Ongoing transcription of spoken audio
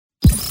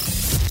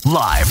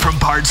Live from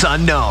parts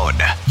unknown,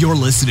 you're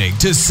listening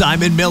to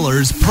Simon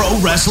Miller's Pro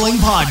Wrestling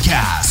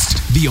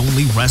Podcast, the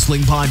only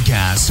wrestling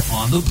podcast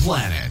on the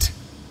planet,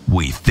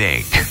 we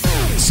think.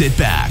 Sit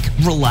back,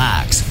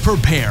 relax,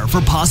 prepare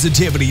for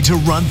positivity to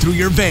run through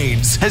your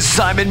veins as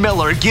Simon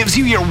Miller gives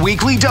you your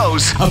weekly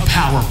dose of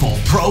powerful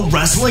pro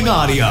wrestling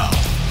audio.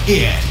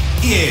 It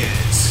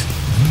is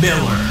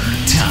Miller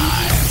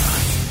Time.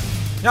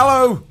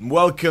 Hello,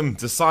 welcome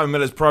to Simon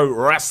Miller's Pro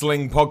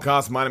Wrestling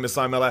Podcast. My name is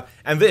Simon Miller,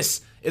 and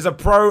this is a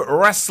pro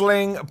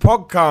wrestling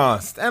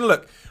podcast. And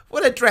look,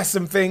 we'll address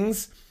some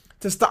things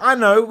to start. I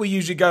know we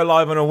usually go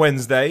live on a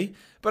Wednesday,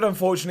 but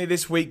unfortunately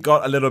this week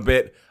got a little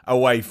bit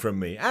away from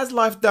me. As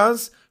life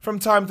does, from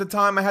time to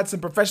time I had some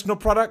professional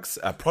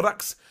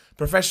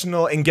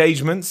professional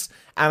engagements,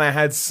 and I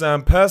had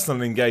some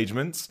personal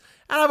engagements.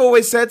 And I've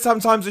always said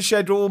sometimes the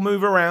schedule will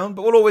move around,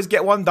 but we'll always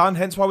get one done,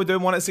 hence why we're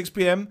doing one at 6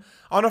 p.m.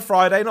 on a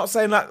Friday. Not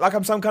saying like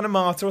I'm some kind of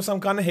martyr or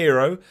some kind of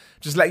hero,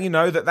 just letting you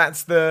know that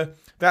that's the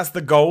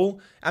goal,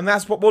 and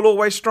that's what we'll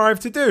always strive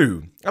to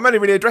do. I'm only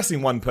really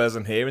addressing one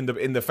person here in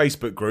the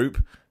Facebook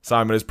group,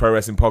 Simon's Pro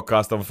Wrestling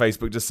Podcast on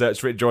Facebook. Just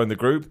search for it, join the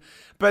group.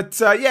 But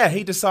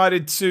he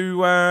decided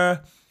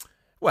to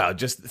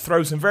just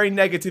throw some very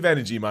negative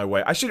energy my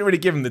way. I shouldn't really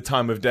give him the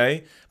time of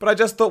day, but I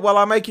just thought,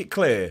 I'll make it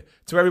clear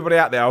to everybody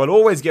out there, I will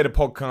always get a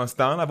podcast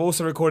done. I've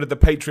also recorded the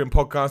Patreon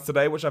podcast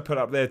today, which I put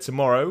up there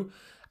tomorrow.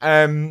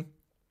 I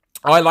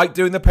like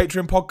doing the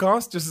Patreon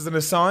podcast, just as an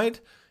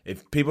aside.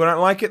 If people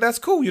don't like it, that's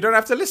cool. You don't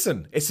have to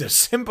listen. It's as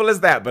simple as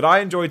that. But I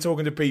enjoy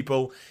talking to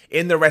people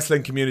in the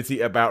wrestling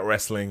community about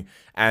wrestling,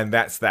 and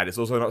that's that. It's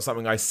also not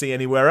something I see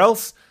anywhere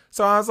else.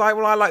 So I was like,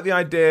 I like the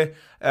idea,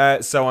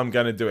 so I'm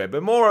going to do it.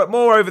 But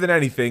moreover than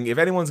anything, if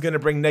anyone's going to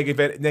bring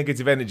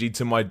negative energy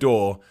to my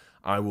door,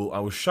 I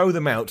will show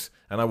them out,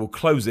 and I will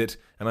close it,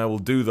 and I will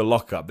do the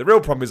lockup. The real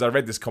problem is I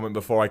read this comment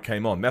before I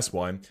came on. That's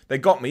why. They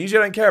got me. Usually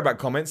I don't care about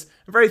comments.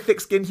 I'm a very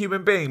thick-skinned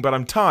human being, but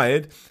I'm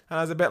tired, and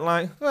I was a bit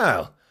like,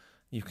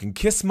 you can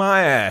kiss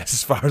my ass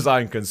as far as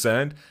I'm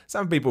concerned.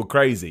 Some people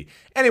crazy.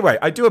 Anyway,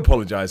 I do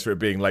apologise for it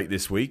being late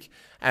this week.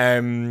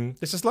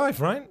 It's just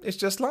life, right? It's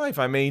just life.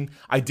 I mean,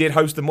 I did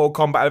host the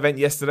Mortal Kombat event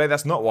yesterday.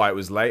 That's not why it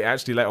was late.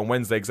 Actually late on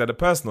Wednesday because I had a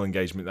personal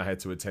engagement I had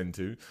to attend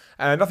to.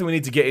 Nothing we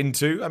need to get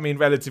into. I mean,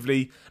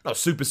 relatively, not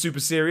super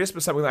serious,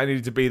 but something that I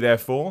needed to be there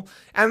for.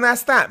 And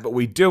that's that. But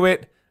we do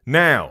it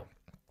now.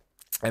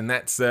 And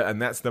that's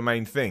the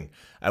main thing.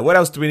 What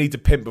else do we need to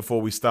pimp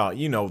before we start?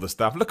 You know all the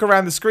stuff. Look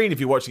around the screen if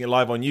you're watching it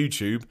live on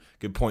YouTube.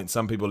 Good point.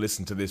 Some people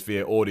listen to this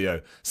via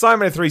audio.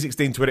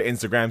 Simon316, Twitter,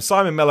 Instagram.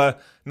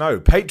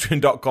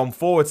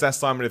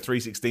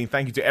 Patreon.com/Simon316.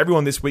 Thank you to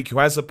everyone this week who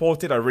has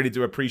supported. I really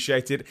do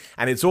appreciate it.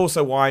 And it's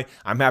also why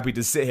I'm happy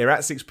to sit here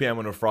at 6 p.m.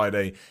 on a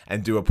Friday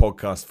and do a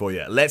podcast for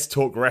you. Let's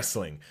talk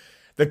wrestling.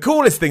 The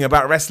coolest thing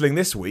about wrestling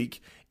this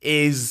week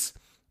is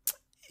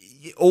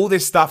all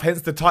this stuff,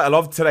 hence the title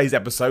of today's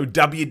episode,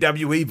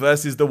 WWE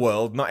versus the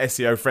world. Not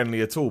SEO friendly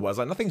at all, but I was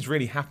like, nothing's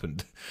really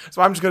happened.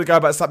 So I'm just going to go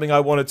about something I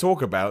want to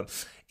talk about.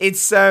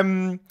 It's,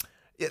 the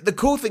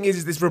cool thing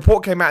is this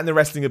report came out in the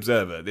Wrestling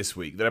Observer this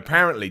week that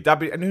apparently,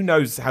 and who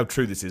knows how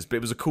true this is, but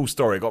it was a cool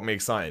story, it got me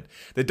excited.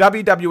 The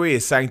WWE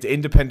is saying to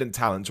independent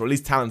talents, or at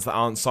least talents that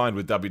aren't signed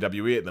with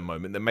WWE at the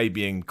moment, that may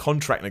be in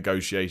contract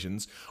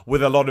negotiations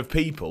with a lot of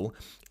people,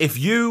 if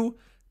you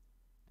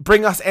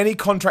bring us any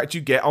contract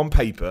you get on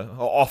paper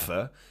or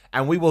offer,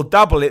 and we will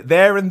double it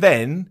there and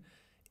then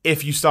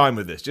if you sign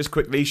with us. Just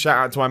quickly, shout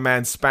out to my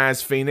man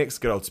Spaz Phoenix.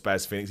 Good old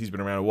Spaz Phoenix, he's been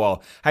around a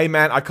while. Hey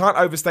man, I can't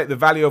overstate the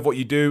value of what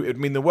you do. It would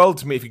mean the world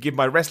to me if you give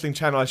my wrestling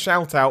channel a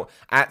shout out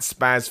at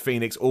Spaz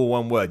Phoenix, all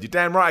one word. You're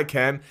damn right I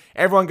can.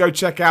 Everyone go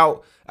check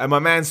out my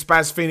man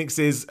Spaz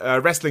Phoenix's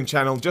wrestling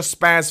channel, just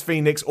Spaz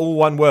Phoenix, all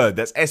one word.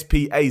 That's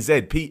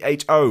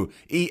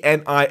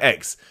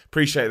SPAZPHOENIX.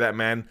 Appreciate that,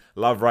 man.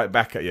 Love right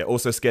back at you.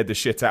 Also scared the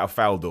shit out of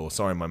Faldor.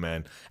 Sorry, my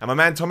man. And my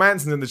man Tom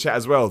Anson in the chat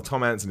as well.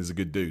 Tom Anson is a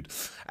good dude.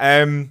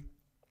 I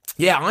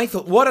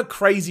thought, what a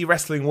crazy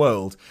wrestling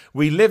world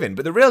we live in.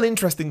 But the real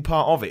interesting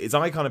part of it is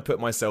I kind of put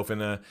myself in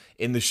the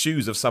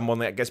shoes of someone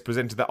that gets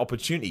presented that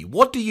opportunity.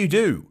 What do you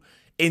do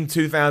in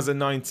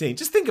 2019?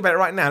 Just think about it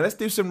right now. Let's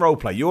do some role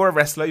play. You're a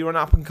wrestler, you're an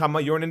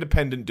up-and-comer, you're an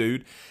independent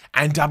dude,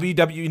 and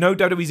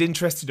WWE's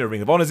interested, or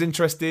Ring of Honor's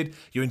interested,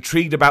 you're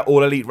intrigued about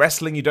All Elite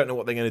Wrestling, you don't know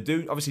what they're going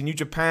to do. Obviously, New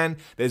Japan,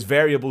 there's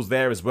variables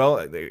there as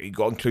well. You've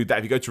got to include that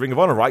if you go to Ring of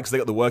Honor, right? Because they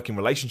got the working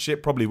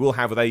relationship, probably will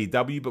have with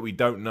AEW, but we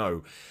don't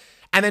know.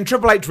 And then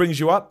Triple H rings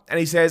you up, and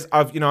he says,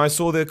 I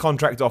saw the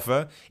contract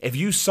offer. If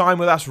you sign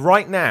with us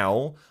right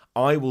now,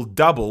 I will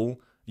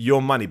double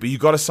your money, but you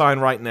got to sign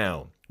right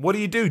now. What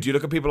do? Do you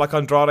look at people like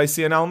Andrade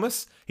Cien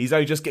Almas? He's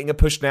only just getting a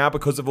push now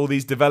because of all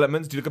these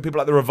developments. Do you look at people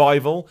like The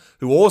Revival,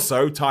 who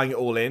also, tying it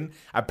all in,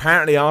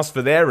 apparently asked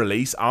for their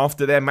release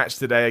after their match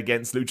today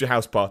against Lucha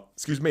House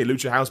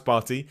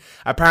Party.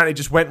 Apparently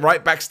just went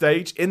right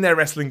backstage in their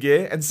wrestling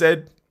gear and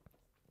said,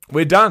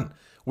 we're done.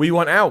 We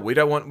want out. We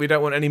don't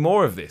want any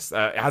more of this.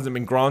 It hasn't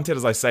been granted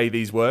as I say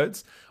these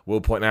words.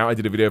 Will point out I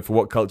did a video for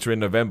What Culture in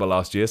November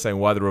last year saying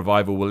why the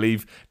Revival will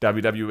leave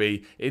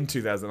WWE in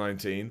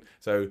 2019.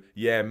 So,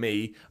 yeah,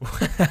 me.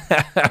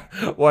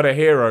 What a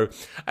hero.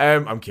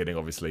 I'm kidding,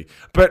 obviously.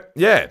 But,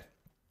 yeah,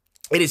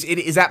 it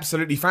is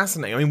absolutely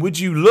fascinating. I mean, would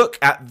you look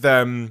at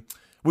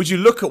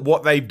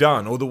what they've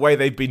done or the way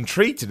they've been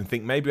treated and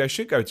think maybe I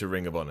should go to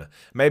Ring of Honor?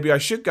 Maybe I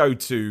should go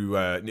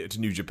to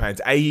New Japan,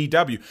 to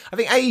AEW. I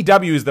think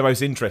AEW is the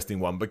most interesting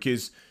one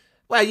because,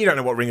 well, you don't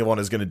know what Ring of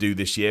Honor is going to do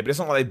this year, but it's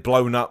not like they've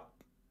blown up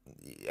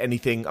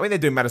anything. I mean, they're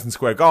doing Madison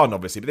Square Garden,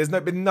 obviously, but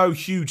there's been no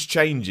huge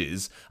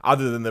changes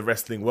other than the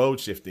wrestling world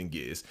shifting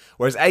gears.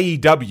 Whereas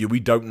AEW, we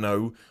don't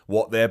know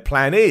what their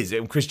plan is.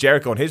 And Chris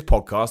Jericho on his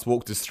podcast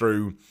walked us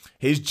through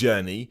his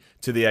journey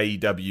to the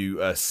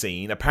AEW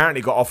scene.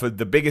 Apparently got offered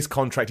the biggest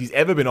contract he's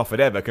ever been offered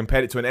ever,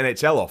 compared it to an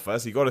NHL offer,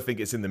 so you got to think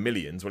it's in the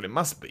millions. Well, it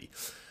must be.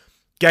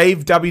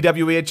 Gave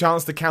WWE a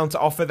chance to counter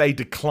offer. They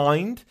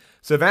declined.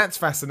 So that's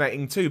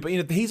fascinating too. But,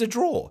 he's a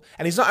draw.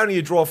 And he's not only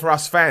a draw for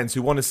us fans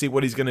who want to see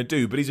what he's going to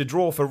do, but he's a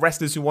draw for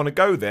wrestlers who want to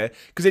go there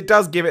because it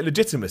does give it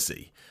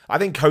legitimacy. I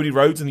think Cody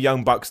Rhodes and the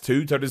Young Bucks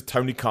too. So does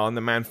Tony Khan,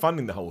 the man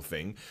funding the whole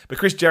thing. But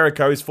Chris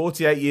Jericho is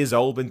 48 years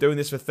old, been doing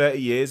this for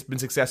 30 years, been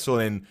successful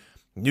in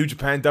New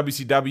Japan,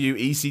 WCW,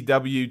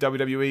 ECW,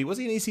 WWE. Was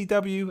he in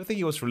ECW? I think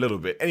he was for a little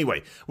bit.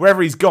 Anyway,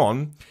 wherever he's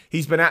gone,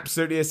 he's been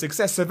absolutely a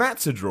success. So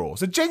that's a draw.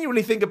 So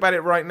genuinely think about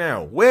it right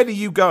now. Where do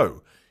you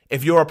go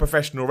if you're a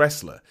professional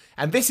wrestler?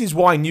 And this is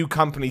why new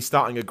companies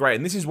starting are great.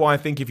 And this is why I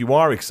think if you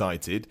are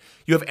excited,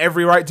 you have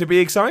every right to be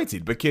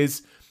excited.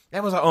 Because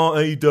everyone's like, oh,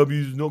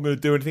 AEW is not going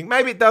to do anything.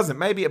 Maybe it doesn't.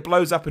 Maybe it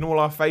blows up in all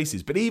our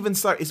faces. But even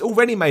so, it's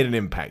already made an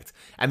impact.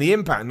 And the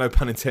impact, no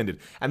pun intended,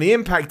 and the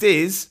impact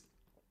is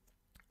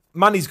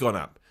money's gone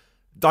up.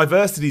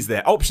 Diversity's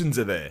there. Options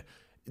are there.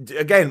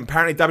 Again,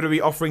 apparently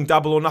WWE offering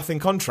double or nothing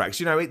contracts.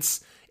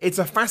 It's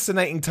a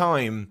fascinating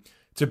time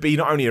to be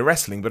not only a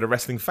wrestling, but a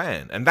wrestling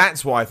fan. And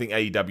that's why I think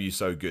AEW is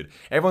so good.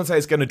 Everyone says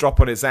it's going to drop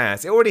on its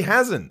ass. It already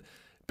hasn't.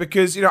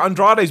 Because,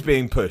 Andrade's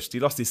being pushed. He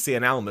lost his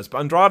Cien Almas, but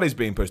Andrade's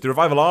being pushed. The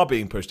Revival are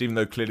being pushed, even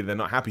though clearly they're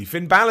not happy.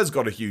 Finn Balor's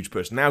got a huge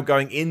push, now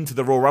going into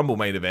the Royal Rumble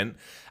main event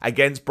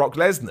against Brock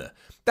Lesnar.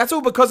 That's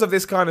all because of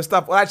this kind of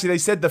stuff. Well, actually, they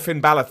said the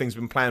Finn Balor thing's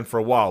been planned for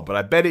a while, but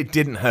I bet it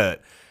didn't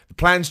hurt. The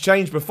plans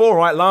changed before,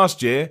 right?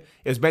 Last year,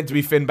 it was meant to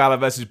be Finn Balor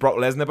versus Brock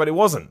Lesnar, but it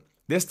wasn't.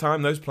 This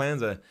time, those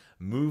plans are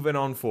moving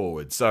on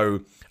forward. So,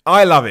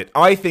 I love it.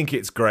 I think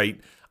it's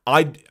great.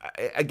 I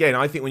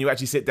think when you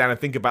actually sit down and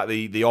think about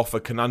the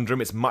offer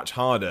conundrum, it's much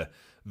harder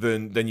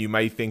than you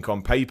may think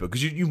on paper,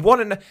 because you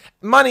want to know.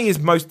 Money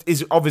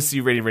is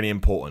obviously really, really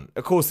important.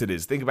 Of course it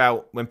is. Think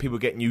about when people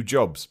get new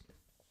jobs.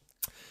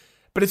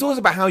 But it's also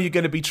about how you're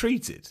going to be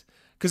treated.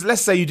 Because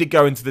let's say you did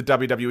go into the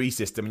WWE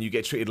system and you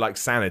get treated like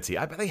sanity.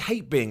 I bet they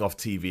hate being off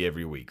TV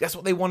every week. That's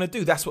what they want to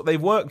do. That's what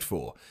they've worked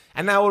for.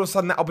 And now all of a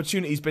sudden that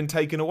opportunity's been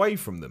taken away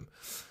from them.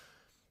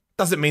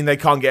 Doesn't mean they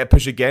can't get a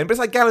push again, but it's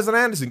like Gallows and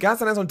Anderson. Gallows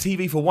and Anderson on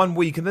TV for 1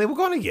 week and then they were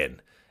gone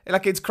again.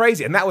 Like, it's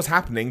crazy. And that was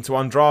happening to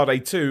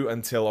Andrade too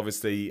until,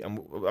 obviously, I'm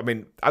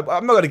not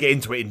going to get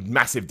into it in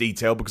massive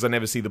detail because I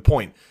never see the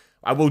point.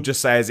 I will just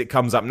say, as it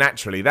comes up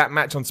naturally, that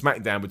match on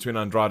SmackDown between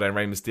Andrade and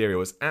Rey Mysterio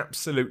was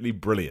absolutely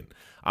brilliant.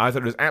 I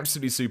thought it was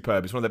absolutely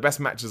superb. It's one of the best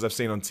matches I've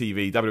seen on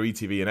TV, WWE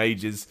TV, in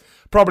ages.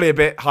 Probably a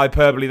bit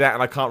hyperbole that,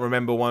 and I can't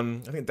remember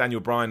one. I think Daniel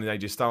Bryan and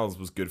AJ Styles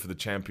was good for the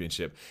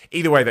championship.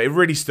 Either way, though, it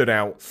really stood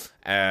out.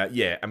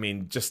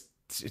 Just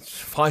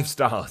 5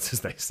 stars,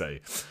 as they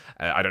say.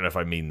 I don't know if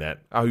I mean that.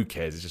 Oh, who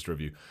cares? It's just a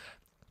review.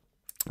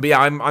 But yeah,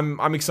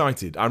 I'm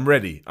excited. I'm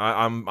ready.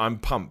 I'm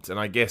pumped, and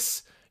I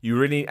guess you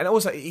really, and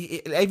also,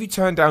 if you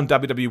turn down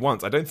WWE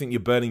once, I don't think you're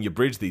burning your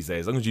bridge these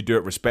days, as long as you do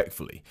it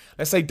respectfully.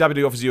 Let's say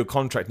WWE offers you a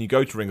contract and you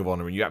go to Ring of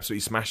Honor and you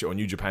absolutely smash it on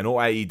New Japan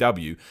or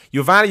AEW,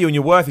 your value and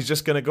your worth is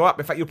just going to go up.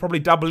 In fact, you'll probably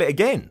double it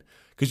again,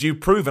 because you've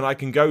proven I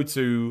can go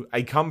to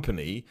a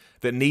company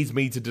that needs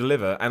me to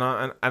deliver, and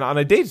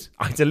I did.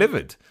 I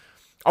delivered.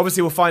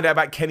 Obviously, we'll find out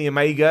about Kenny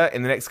Omega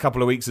in the next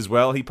couple of weeks as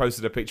well. He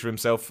posted a picture of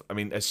himself,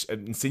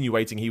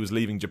 insinuating he was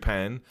leaving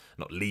Japan.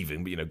 Not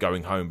leaving, but,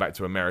 going home back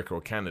to America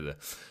or Canada.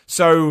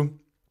 So,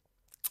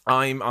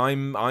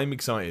 I'm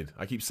excited.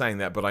 I keep saying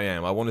that, but I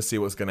am. I want to see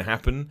what's going to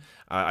happen.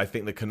 I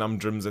think the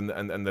conundrums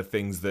and the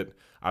things that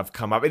have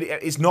come up.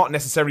 It's not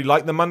necessarily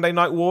like the Monday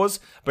Night Wars,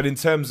 but in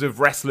terms of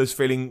wrestlers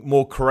feeling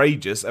more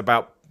courageous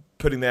about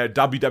putting their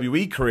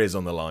WWE careers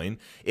on the line,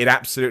 it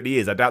absolutely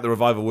is. I doubt the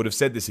Revival would have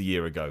said this a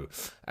year ago.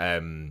 It's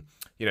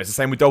the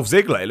same with Dolph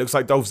Ziggler. It looks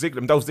like Dolph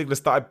Ziggler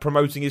started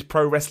promoting his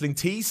pro wrestling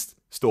tees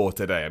store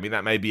today. I mean,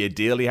 that may be a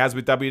deal he has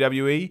with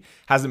WWE.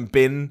 Hasn't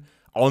been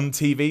on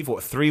TV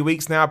for 3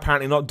 weeks now,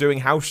 apparently not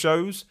doing house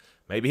shows.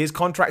 Maybe his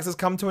contract has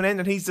come to an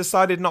end and he's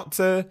decided not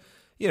to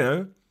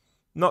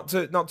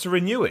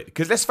renew it.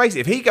 Because let's face it,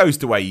 if he goes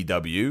to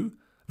AEW,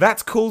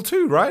 that's cool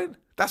too, right?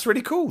 That's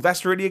really cool.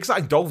 That's really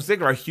exciting. Dolph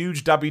Ziggler, a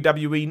huge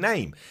WWE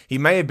name. He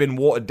may have been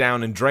watered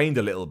down and drained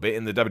a little bit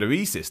in the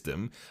WWE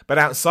system, but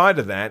outside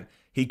of that,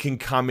 he can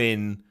come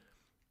in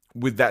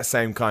with that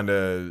same kind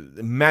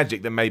of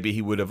magic that maybe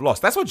he would have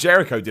lost. That's what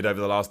Jericho did over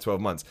the last 12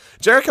 months.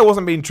 Jericho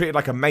wasn't being treated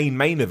like a main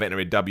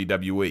eventer in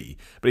WWE,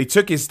 but he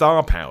took his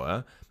star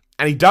power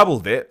and he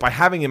doubled it by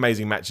having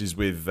amazing matches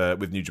with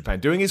New Japan,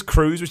 doing his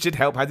cruise, which did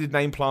help, had his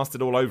name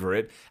plastered all over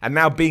it, and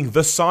now being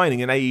the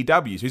signing in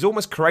AEW. So he's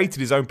almost created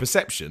his own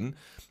perception,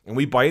 and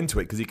we buy into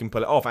it because he can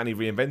pull it off and he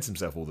reinvents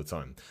himself all the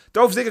time.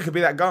 Dolph Ziggler could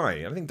be that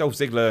guy. I think Dolph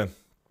Ziggler,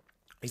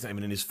 he's not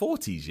even in his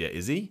 40s yet,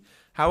 is he?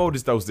 How old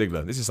is Dolph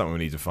Ziggler? This is something we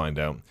need to find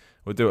out.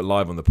 We'll do it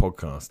live on the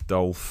podcast.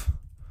 Dolph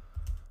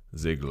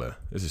Ziggler.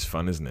 This is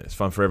fun, isn't it? It's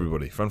fun for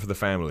everybody. Fun for the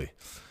family.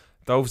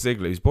 Dolph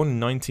Ziggler, he was born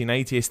in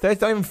 1980. He's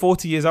not even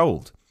 40 years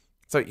old.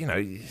 So, you know,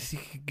 you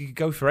could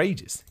go for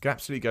ages. You could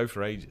absolutely go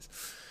for ages.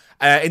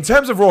 In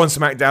terms of Raw and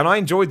SmackDown, I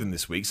enjoyed them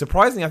this week.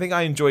 Surprisingly, I think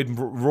I enjoyed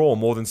Raw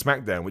more than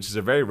SmackDown, which is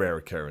a very rare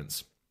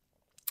occurrence.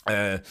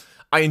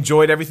 I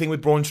enjoyed everything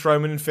with Braun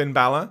Strowman and Finn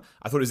Balor.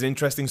 I thought it was an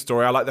interesting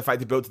story. I like the fact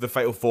they built to the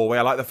Fatal 4-Way.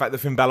 I like the fact that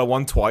Finn Balor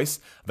won twice.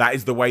 That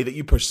is the way that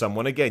you push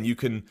someone. Again, you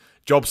can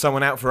job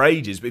someone out for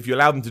ages, but if you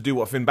allow them to do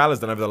what Finn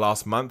Balor's done over the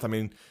last month, I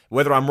mean,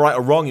 whether I'm right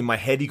or wrong, in my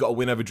head, he got a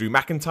win over Drew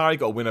McIntyre, he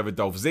got a win over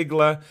Dolph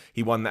Ziggler,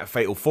 he won that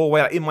Fatal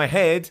 4-Way. Like, in my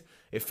head,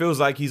 it feels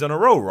like he's on a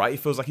roll, right? It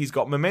feels like he's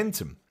got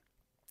momentum.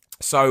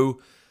 So,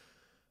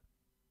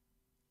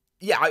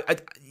 yeah,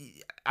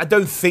 I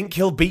don't think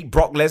he'll beat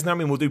Brock Lesnar. I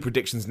mean, we'll do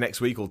predictions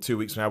next week or 2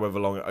 weeks from however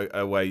long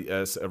away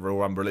Royal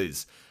Rumble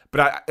is.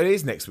 But it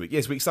is next week.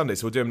 Yes, week Sunday,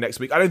 so we'll do him next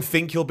week. I don't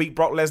think he'll beat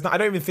Brock Lesnar. I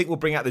don't even think we'll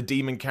bring out the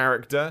Demon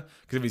character,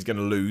 because if he's going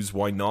to lose,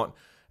 why not?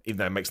 Even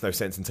though it makes no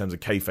sense in terms of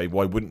kayfabe,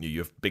 why wouldn't you?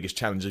 Your biggest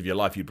challenge of your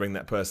life, you'd bring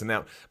that person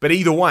out. But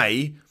either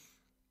way,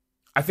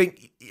 I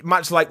think,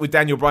 much like with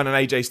Daniel Bryan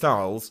and AJ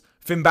Styles,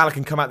 Finn Balor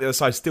can come out the other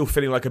side still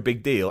feeling like a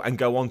big deal and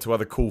go on to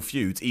other cool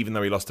feuds, even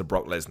though he lost to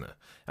Brock Lesnar.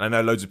 And I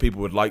know loads of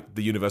people would like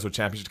the Universal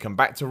Championship to come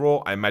back to Raw.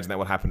 I imagine that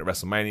will happen at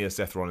WrestleMania,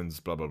 Seth Rollins,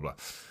 blah, blah, blah.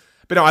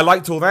 But no, I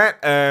liked all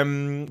that.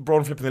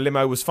 Braun flipping the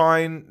limo was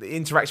fine. The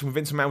interaction with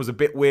Vince McMahon was a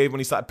bit weird when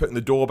he started putting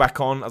the door back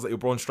on. I was like, you're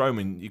Braun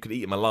Strowman, you could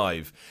eat him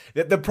alive.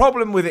 The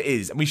problem with it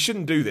is, and we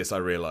shouldn't do this, I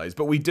realise,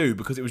 but we do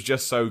because it was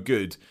just so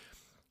good.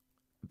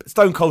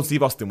 Stone Cold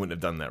Steve Austin wouldn't have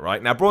done that,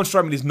 right? Now, Braun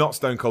Strowman is not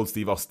Stone Cold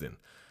Steve Austin.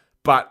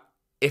 But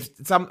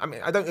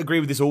I don't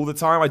agree with this all the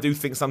time. I do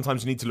think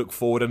sometimes you need to look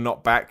forward and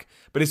not back.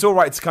 But it's all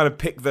right to kind of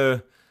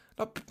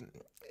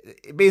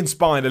be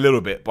inspired a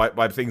little bit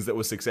by things that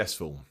were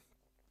successful.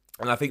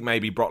 And I think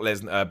maybe Braun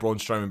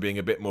Strowman being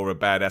a bit more of a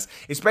badass,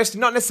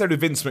 especially not necessarily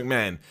Vince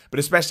McMahon, but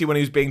especially when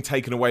he was being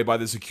taken away by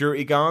the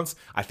security guards,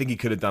 I think he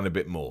could have done a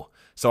bit more.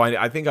 So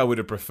I think I would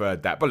have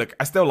preferred that. But look,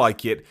 I still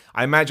like it.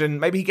 I imagine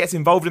maybe he gets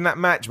involved in that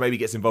match, maybe he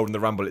gets involved in the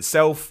Rumble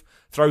itself,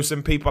 throw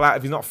some people out.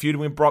 If he's not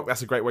feuding with Brock,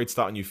 that's a great way to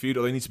start a new feud,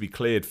 although he needs to be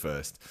cleared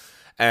first.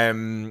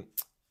 I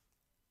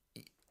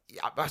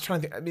was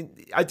trying to think. I mean,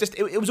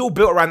 it was all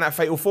built around that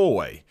Fatal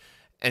 4-Way.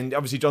 And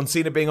obviously John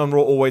Cena being on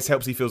Raw always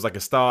helps. He feels like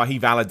a star. He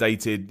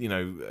validated,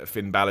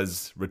 Finn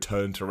Balor's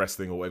return to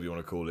wrestling or whatever you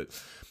want to call it.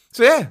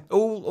 So yeah,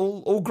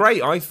 all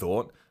great, I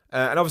thought.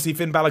 And obviously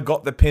Finn Balor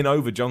got the pin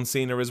over John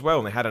Cena as well.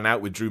 And they had an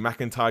out with Drew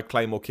McIntyre,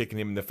 Claymore kicking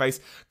him in the face.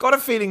 Got a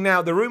feeling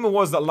now, the rumor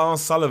was that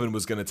Lars Sullivan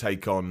was going to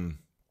take on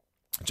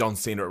John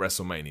Cena at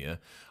WrestleMania.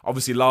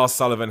 Obviously, Lars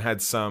Sullivan had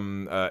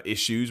some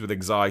issues with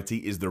anxiety,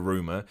 is the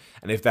rumor.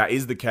 And if that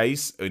is the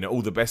case,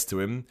 all the best to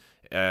him.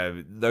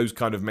 Those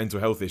kind of mental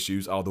health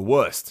issues are the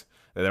worst.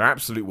 They're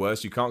absolute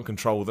worst. You can't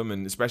control them,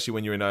 and especially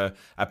when you're in a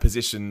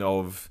position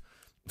of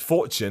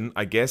fortune,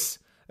 I guess.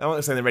 I'm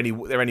not saying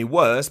they're any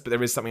worse, but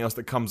there is something else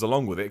that comes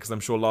along with it, because I'm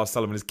sure Lars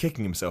Sullivan is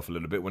kicking himself a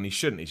little bit when he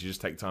shouldn't. He should just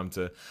take time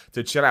to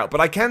chill out.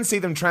 But I can see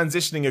them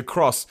transitioning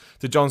across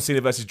to John Cena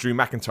versus Drew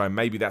McIntyre.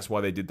 Maybe that's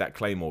why they did that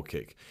Claymore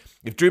kick.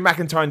 If Drew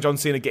McIntyre and John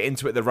Cena get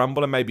into it at the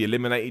Rumble and maybe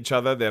eliminate each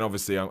other, then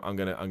obviously I'm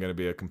gonna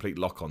be a complete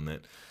lock on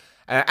that.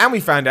 And we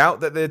found out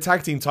that the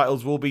tag team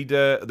titles will be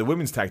the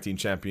women's tag team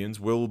champions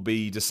will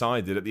be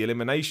decided at the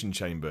Elimination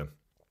Chamber.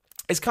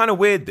 It's kind of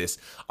weird, this.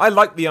 I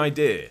like the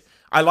idea.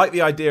 I like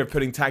the idea of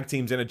putting tag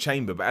teams in a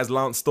chamber, but as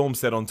Lance Storm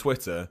said on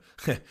Twitter,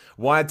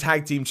 why are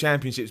tag team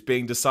championships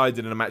being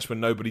decided in a match when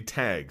nobody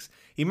tags?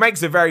 He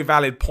makes a very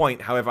valid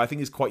point, however, I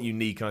think it's quite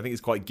unique and I think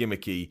it's quite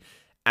gimmicky,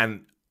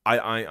 and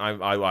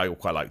I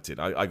quite liked it.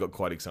 I got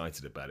quite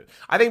excited about it.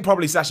 I think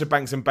probably Sasha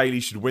Banks and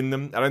Bayley should win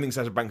them. I don't think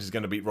Sasha Banks is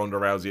going to beat Ronda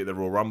Rousey at the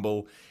Royal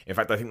Rumble. In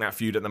fact, I think that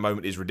feud at the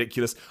moment is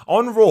ridiculous.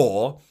 On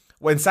Raw,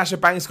 when Sasha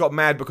Banks got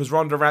mad because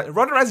Ronda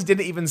Rousey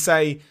didn't even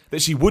say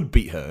that she would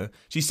beat her.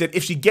 She said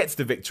if she gets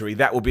the victory,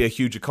 that will be a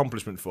huge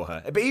accomplishment for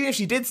her. But even if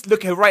she did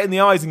look her right in the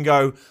eyes and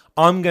go,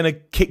 I'm going to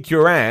kick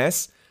your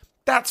ass,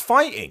 that's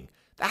fighting.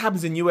 That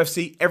happens in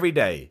UFC every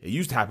day. It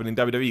used to happen in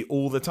WWE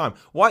all the time.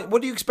 Why?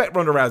 What do you expect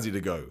Ronda Rousey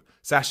to go?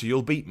 Sasha,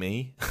 you'll beat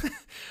me. So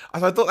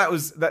I thought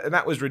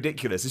that was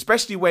ridiculous,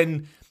 especially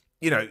when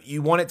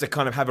you want it to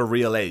kind of have a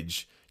real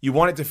edge. You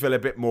want it to feel a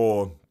bit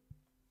more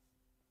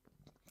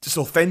just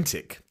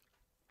authentic,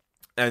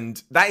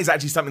 and that is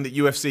actually something that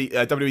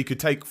WWE could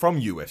take from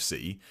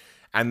UFC,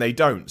 and they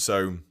don't.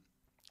 So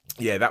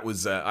Yeah, that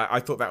was. I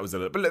thought that was a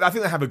little. But look, I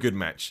think they have a good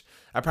match.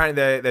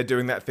 Apparently, they're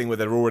doing that thing where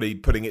they're already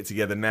putting it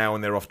together now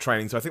and they're off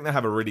training. So I think they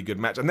have a really good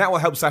match, and that will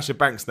help Sasha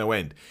Banks no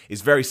end.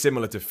 It's very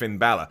similar to Finn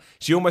Balor.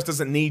 She almost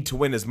doesn't need to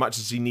win as much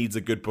as she needs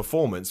a good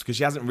performance because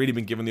she hasn't really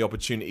been given the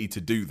opportunity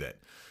to do that.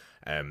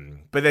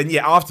 But then,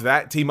 yeah, after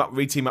that,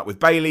 re-team up with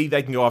Bayley.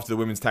 They can go after the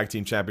Women's Tag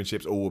Team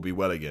Championships. All will be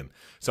well again.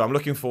 So I'm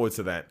looking forward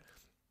to that.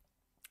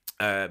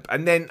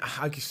 And then,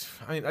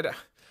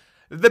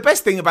 the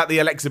best thing about the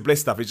Alexa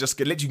Bliss stuff is just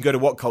literally go to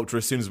What Culture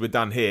as soon as we're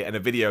done here, and a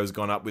video has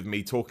gone up with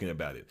me talking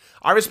about it.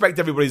 I respect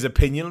everybody's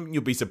opinion.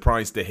 You'll be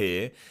surprised to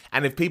hear.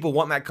 And if people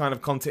want that kind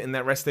of content in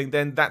that wrestling,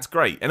 then that's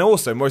great. And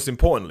also, most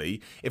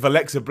importantly, if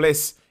Alexa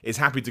Bliss is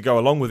happy to go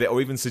along with it or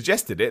even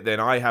suggested it, then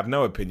I have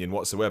no opinion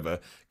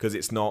whatsoever because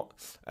it's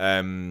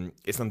nothing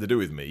to do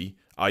with me.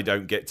 I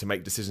don't get to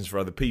make decisions for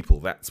other people.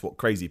 That's what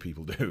crazy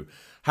people do.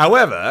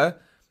 However,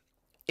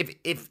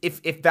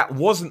 if that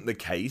wasn't the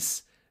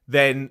case,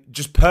 then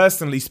just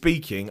personally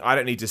speaking, I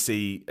don't need to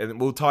see, and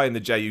we'll tie in the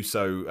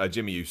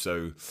Jimmy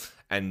Uso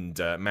and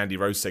Mandy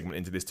Rose segment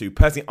into this too.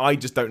 Personally, I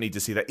just don't need to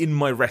see that in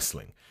my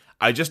wrestling.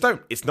 I just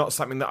don't. It's not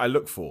something that I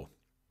look for.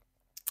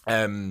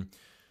 It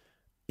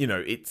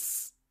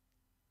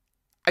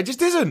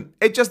just isn't.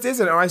 It just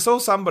isn't. And I saw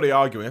somebody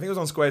arguing, I think it was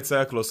on Squared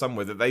Circle or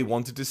somewhere, that they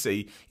wanted to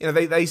see,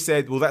 they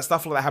said, well, that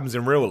stuff like that happens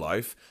in real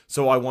life,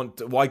 so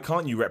why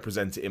can't you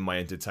represent it in my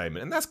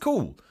entertainment? And that's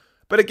cool.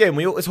 But again,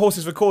 it's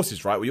horses for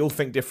courses, right? We all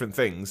think different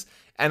things,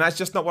 and that's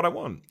just not what I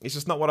want. It's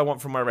just not what I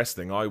want from my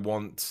wrestling. I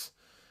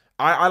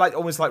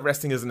almost like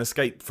wrestling as an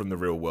escape from the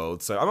real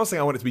world. So I'm not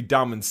saying I want it to be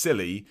dumb and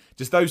silly.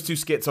 Just those two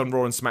skits on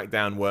Raw and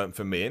SmackDown weren't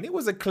for me, and it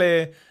was a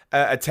clear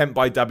attempt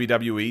by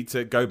WWE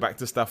to go back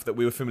to stuff that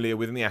we were familiar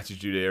with in the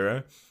Attitude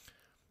Era.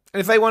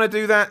 And if they want to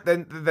do that,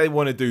 then they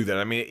want to do that.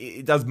 I mean,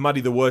 it does muddy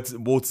the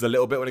waters a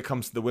little bit when it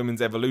comes to the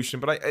women's evolution,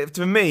 but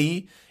to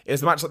me,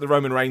 it's much like the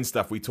Roman Reigns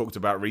stuff we talked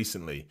about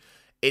recently.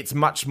 It's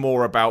much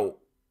more about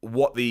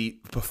what the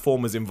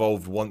performers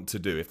involved want to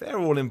do. If they're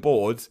all on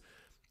board,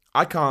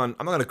 I'm not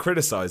going to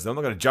criticize them. I'm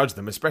not going to judge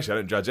them, especially I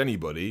don't judge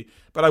anybody.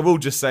 But I will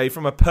just say,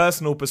 from a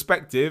personal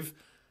perspective,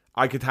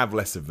 I could have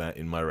less of that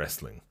in my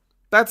wrestling.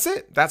 That's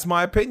it. That's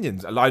my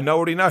opinions. I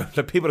already know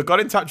that people have got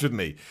in touch with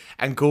me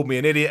and called me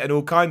an idiot and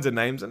all kinds of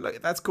names. And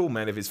look, that's cool,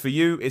 man. If it's for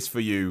you, it's for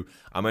you.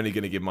 I'm only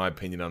going to give my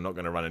opinion. I'm not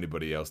going to run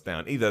anybody else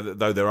down.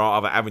 Though there are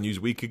other avenues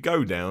we could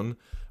go down.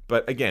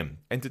 But again,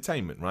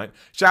 entertainment, right?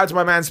 Shout out to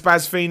my man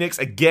Spaz Phoenix,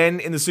 again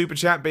in the super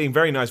chat, being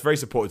very nice, very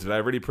supportive today. I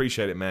really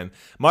appreciate it, man.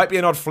 Might be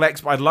an odd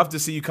flex, but I'd love to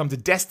see you come to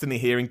Destiny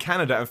here in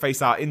Canada and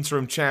face our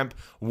interim champ,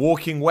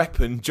 walking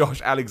weapon,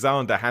 Josh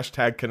Alexander,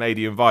 #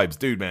 Canadian vibes.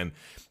 Dude, man,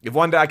 if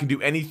one day I can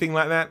do anything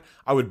like that,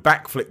 I would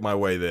backflip my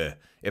way there.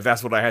 If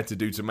that's what I had to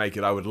do to make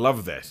it, I would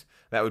love that.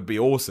 That would be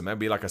awesome. That'd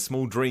be like a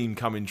small dream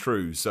coming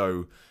true.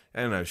 So,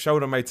 I don't know,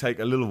 shoulder may take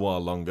a little while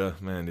longer.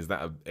 Man, is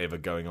that ever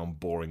going on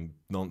boring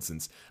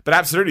nonsense? But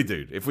absolutely,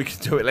 dude, if we can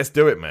do it, let's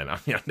do it, man. I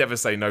mean, I'd never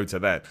say no to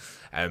that.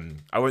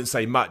 I won't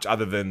say much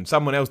other than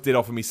someone else did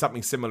offer me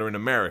something similar in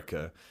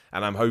America,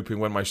 and I'm hoping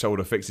when my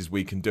shoulder fixes,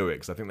 we can do it,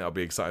 because I think that'll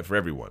be exciting for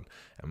everyone.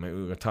 And maybe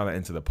we're going to tie that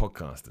into the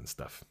podcast and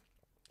stuff.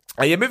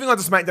 Moving on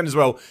to SmackDown as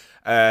well.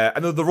 I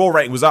know the Raw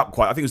rating was up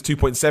quite. I think it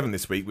was 2.7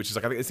 this week, which is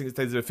like, I think it's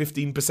a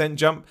 15%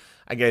 jump.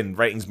 Again,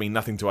 ratings mean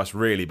nothing to us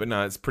really, but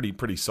no, it's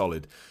pretty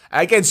solid.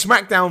 Again,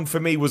 SmackDown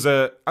for me was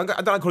I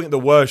don't like calling it the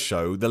worst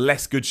show, the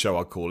less good show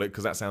I'll call it,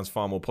 because that sounds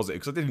far more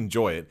positive, because I did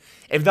enjoy it.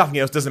 If nothing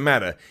else, doesn't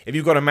matter. If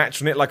you've got a match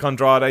on it like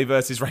Andrade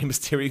versus Rey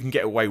Mysterio, you can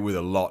get away with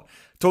a lot.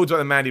 Talked about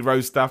the Mandy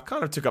Rose stuff,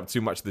 kind of took up too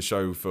much of the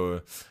show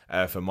for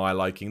my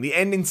liking. The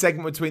ending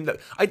segment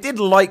I did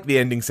like the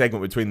ending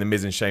segment between The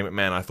Miz and Shane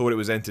McMahon. I thought it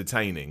was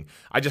entertaining.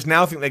 I just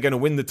now think they're going to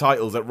win the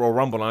titles at Royal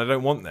Rumble, and I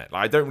don't want that.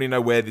 I don't really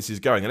know where this is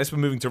going, unless we're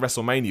moving to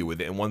WrestleMania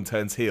with it and one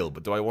turns heel.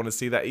 But do I want to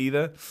see that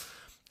either?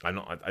 I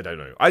don't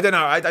know. I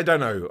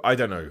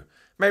don't know.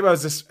 Maybe I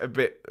was just a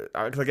bit,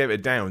 because I gave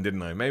it down,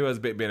 didn't I? Maybe I was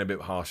being a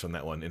bit harsh on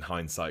that one in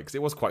hindsight, because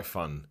it was quite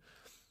fun.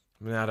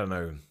 I mean, I don't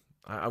know.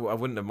 I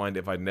wouldn't have minded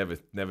if I'd never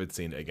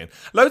seen it again.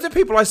 Loads of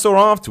people I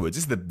saw afterwards,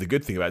 this is the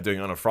good thing about doing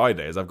it on a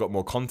Friday, is I've got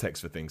more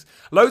context for things.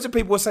 Loads of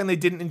people were saying they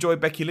didn't enjoy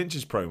Becky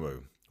Lynch's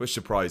promo, which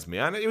surprised me.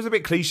 And it was a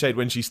bit cliched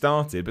when she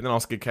started, but then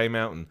Asuka came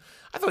out and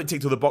I thought it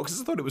ticked all the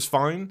boxes. I thought it was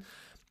fine.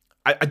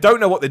 I don't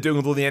know what they're doing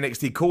with all the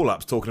NXT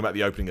call-ups talking about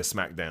the opening of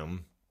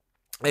SmackDown.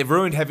 They've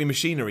ruined Heavy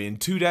Machinery in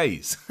 2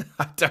 days.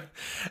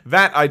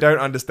 I don't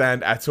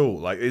understand at all.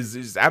 Like,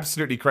 it's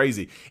absolutely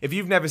crazy. If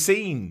you've never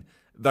seen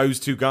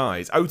those two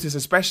guys, Otis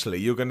especially,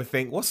 you're going to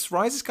think, why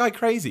is this guy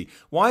crazy?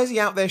 Why is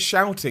he out there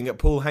shouting at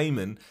Paul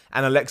Heyman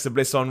and Alexa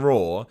Bliss on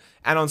Raw,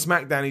 and on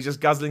SmackDown he's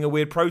just guzzling a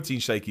weird protein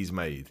shake he's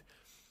made?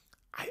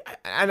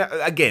 And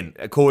again,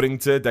 according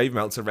to Dave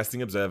Meltzer,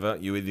 Wrestling Observer,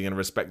 you're either going to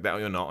respect that or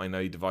you're not. I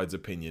know he divides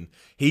opinion.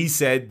 He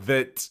said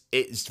that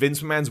it's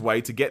Vince McMahon's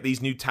way to get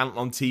these new talent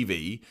on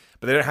TV,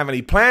 but they don't have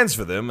any plans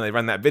for them, and they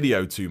ran that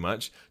video too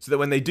much, so that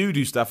when they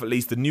do stuff, at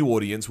least the new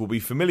audience will be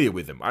familiar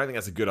with them. I don't think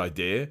that's a good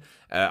idea.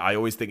 I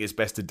always think it's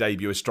best to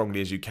debut as strongly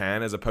as you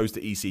can, as opposed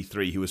to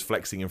EC3, who was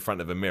flexing in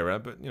front of a mirror,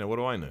 but, what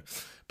do I know?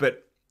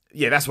 But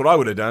yeah, that's what I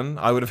would have done.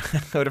 I would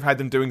have I would have had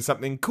them doing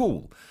something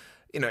cool.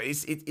 You know,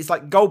 it's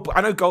like Goldberg.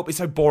 I know Goldberg is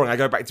so boring. I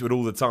go back to it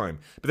all the time.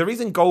 But the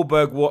reason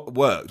Goldberg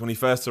worked when he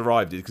first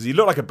arrived is because he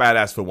looked like a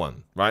badass for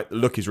one, right? The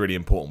look is really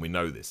important. We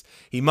know this.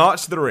 He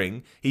marched to the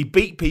ring. He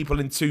beat people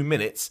in 2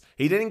 minutes.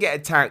 He didn't get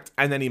attacked,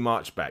 and then he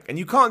marched back. And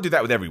you can't do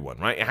that with everyone,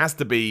 right? It has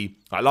to be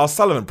like Lars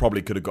Sullivan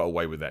probably could have got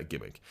away with that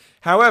gimmick.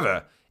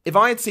 However, if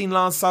I had seen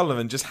Lars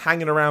Sullivan just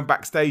hanging around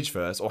backstage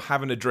first, or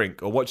having a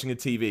drink, or watching a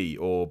TV,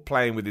 or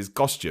playing with his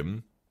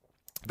costume,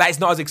 that is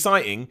not as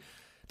exciting.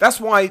 That's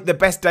why the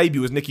best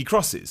debut was Nikki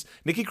Cross's.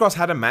 Nikki Cross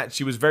had a match,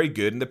 she was very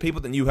good, and the people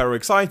that knew her were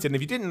excited, and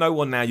if you didn't know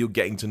one now, you're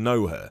getting to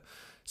know her.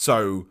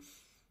 So,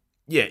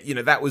 yeah, you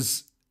know, that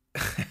was...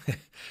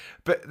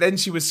 But then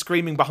she was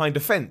screaming behind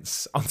a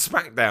fence on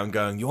SmackDown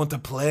going, "You want to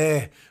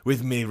play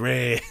with me,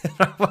 Ray?"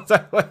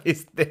 What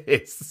is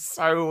this?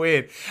 So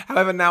weird.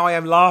 However, now I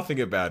am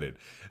laughing about it.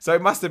 So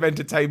it must have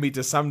entertained me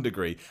to some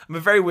degree. I'm a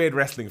very weird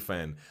wrestling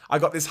fan. I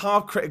got this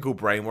half critical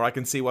brain where I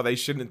can see why they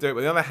shouldn't do it. But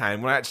on the other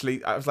hand,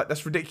 I was like,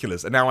 that's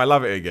ridiculous. And now I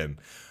love it again.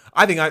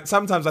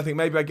 Sometimes I think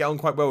maybe I get on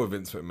quite well with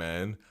Vince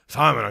McMahon.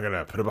 Simon, I'm going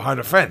to put her behind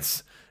a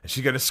fence. And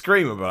she's going to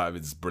scream about it.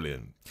 It's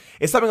brilliant.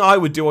 It's something I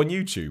would do on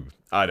YouTube.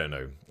 I don't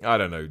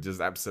know. Just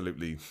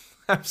absolutely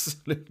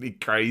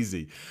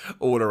crazy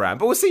all around.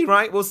 But we'll see,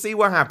 right? We'll see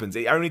what happens.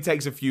 It only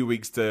takes a few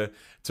weeks to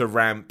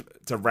ramp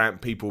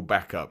people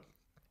back up.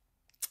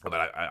 But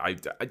I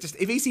just,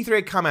 if EC3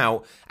 had come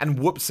out and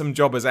whooped some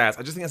jobber's ass,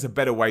 I just think that's a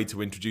better way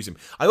to introduce him.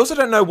 I also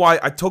don't know why,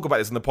 I talk about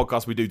this on the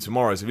podcast we do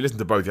tomorrow, so if you listen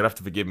to both, you'll have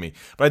to forgive me.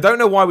 But I don't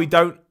know why we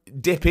don't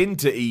dip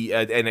into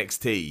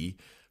NXT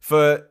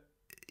for,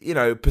 you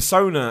know,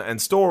 persona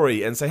and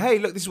story and say, hey,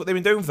 look, this is what they've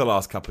been doing for the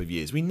last couple of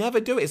years. We never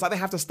do it. It's like they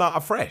have to start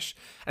afresh.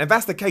 And if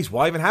that's the case,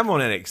 why even have them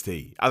on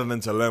NXT other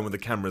than to learn what the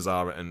cameras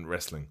are and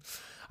wrestling?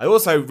 I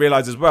also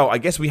realise as well, I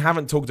guess we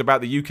haven't talked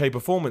about the UK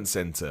Performance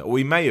Centre, or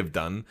we may have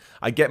done.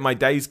 I get my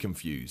days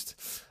confused.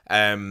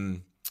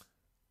 But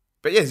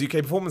yes, UK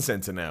Performance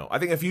Centre now. I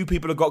think a few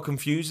people have got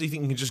confused. You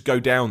think you can just go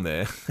down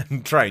there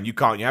and train. You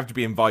can't. You have to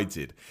be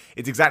invited.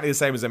 It's exactly the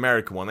same as the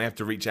American one. They have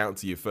to reach out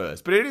to you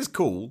first. But it is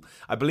cool.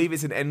 I believe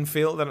it's in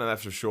Enfield. I don't know that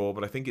for sure,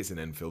 but I think it's in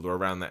Enfield or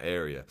around that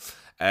area.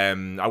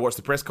 I watched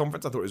the press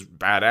conference. I thought it was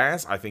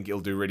badass. I think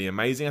it'll do really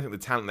amazing. I think the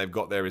talent they've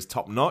got there is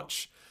top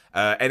notch.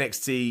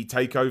 NXT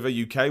TakeOver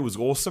UK was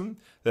awesome.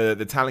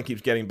 The talent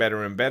keeps getting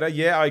better and better.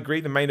 Yeah, I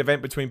agree. The main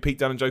event between Pete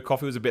Dunne and Joe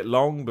Coffey was a bit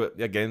long,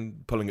 but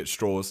again, pulling at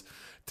straws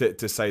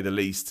to say the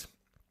least.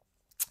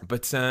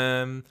 But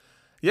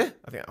yeah,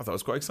 I thought it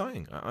was quite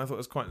exciting. I thought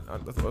I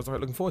was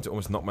looking forward to it.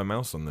 Almost knocked my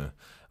mouse on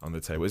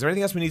the table. Is there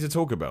anything else we need to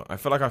talk about? I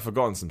feel like I've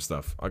forgotten some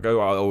stuff. I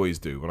always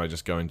do when I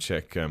just go and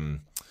check.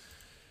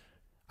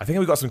 I think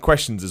we've got some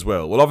questions as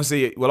well. We'll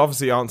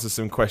obviously answer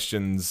some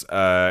questions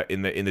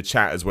in the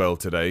chat as well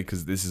today,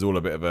 because this is all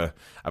a bit of a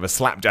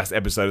slapjack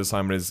episode of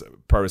Simon's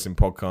Pro Wrestling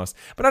Podcast.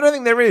 But I don't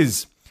think there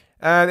is.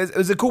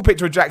 There's a cool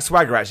picture of Jack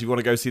Swagger, actually. If you want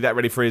to go see that,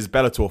 ready for his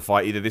Bellator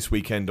fight either this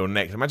weekend or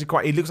next. Imagine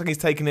he looks like he's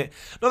taking it,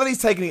 not that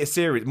he's taking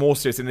it more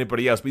serious than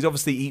anybody else, but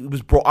he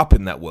was brought up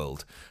in that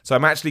world. So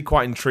I'm actually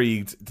quite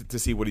intrigued to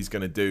see what he's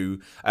going to do.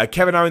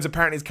 Kevin Owens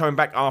apparently is coming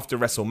back after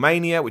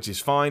WrestleMania, which is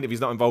fine. If he's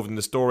not involved in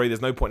the story,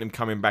 there's no point in him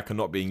coming back and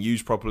not being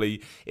used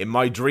properly. In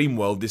my dream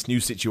world, this new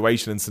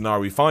situation and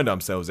scenario we find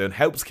ourselves in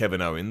helps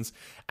Kevin Owens,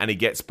 and he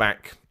gets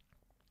back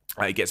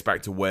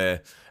to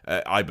where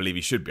I believe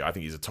he should be. I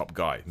think he's a top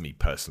guy, me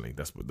personally.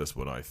 That's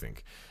what I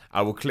think.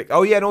 I will click.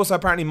 Oh yeah, and also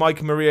apparently Mike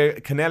and Maria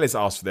Kanellis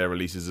asked for their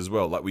releases as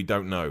well. Like, we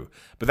don't know,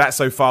 but that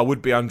so far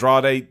would be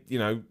Andrade. You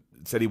know,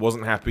 said he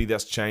wasn't happy.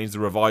 That's changed. The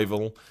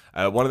Revival.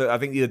 I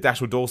think either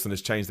Dash or Dawson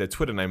has changed their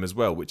Twitter name as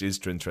well, which is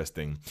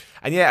interesting.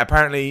 And yeah,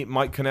 apparently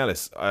Mike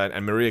Kanellis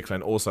and Maria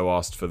Kanellis also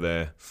asked for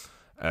their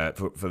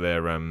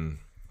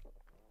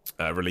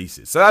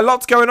releases. So a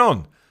lot's going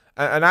on.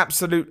 An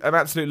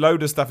absolute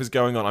load of stuff is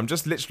going on. I'm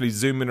just literally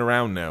zooming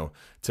around now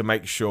to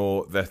make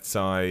sure that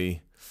I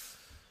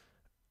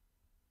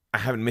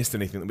haven't missed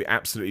anything that we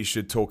absolutely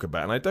should talk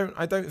about, and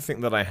I don't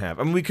think that I have.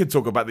 I mean, we could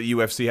talk about the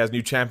UFC has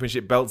new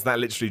championship belts. That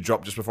literally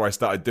dropped just before I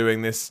started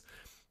doing this.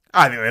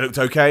 I think they looked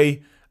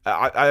okay.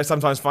 I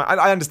sometimes find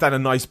I understand a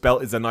nice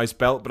belt is a nice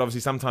belt, but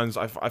obviously sometimes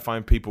I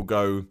find people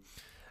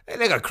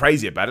they go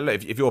crazy about it.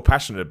 Look, if you're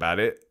passionate about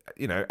it,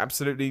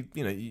 absolutely,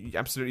 you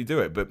absolutely do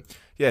it. But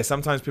yeah,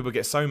 sometimes people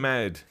get so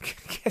mad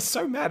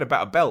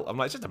about a belt. I'm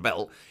like, it's just a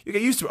belt. You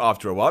get used to it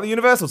after a while. The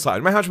Universal title.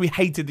 Remember how much we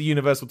hated the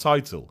Universal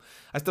title?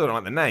 I still don't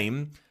like the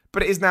name,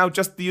 but it is now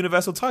just the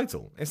Universal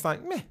title. It's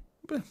like, meh,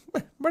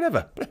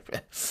 whatever.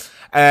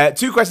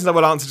 2 questions I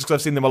will answer just because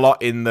I've seen them a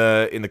lot in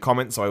the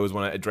comments, so I always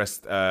want to address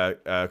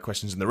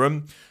questions in the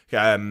room.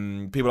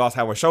 People ask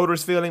how my shoulder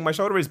is feeling. My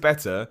shoulder is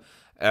better.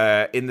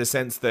 In the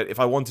sense that if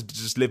I wanted to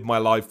just live my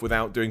life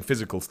without doing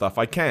physical stuff,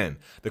 I can.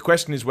 The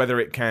question is whether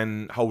it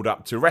can hold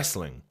up to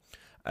wrestling.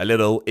 A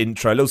little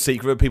intro, a little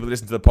secret for people that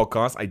listen to the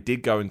podcast. I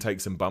did go and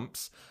take some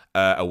bumps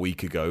a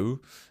week ago.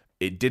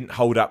 It didn't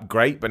hold up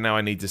great, but now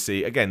I need to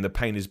see. Again, the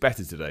pain is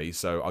better today,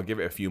 so I'll give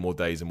it a few more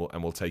days and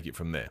we'll take it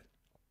from there.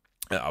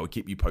 I will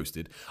keep you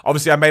posted.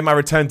 Obviously, I made my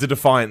return to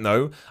Defiant,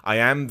 though. I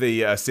am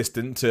the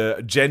assistant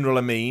to General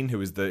Amin,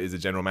 who is the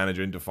general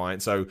manager in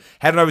Defiant. So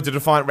head on over to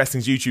Defiant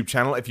Wrestling's YouTube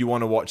channel if you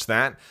want to watch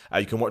that.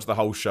 You can watch the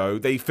whole show.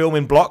 They film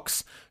in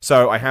blocks,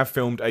 so I have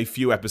filmed a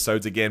few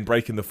episodes, again,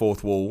 breaking the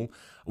fourth wall.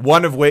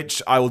 One of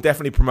which I will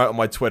definitely promote on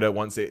my Twitter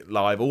once it's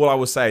live. All I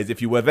will say is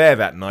if you were there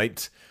that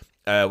night,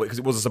 because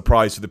it was a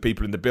surprise for the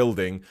people in the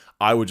building,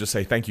 I would just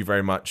say thank you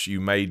very much. You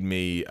made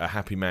me a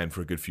happy man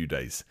for a good few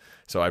days.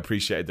 So I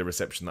appreciated the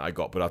reception that I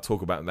got, but I'll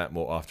talk about that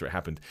more after it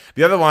happened.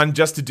 The other one,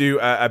 just to do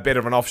a bit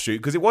of an offshoot,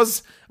 because it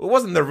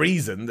wasn't the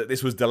reason that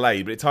this was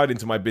delayed, but it tied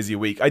into my busy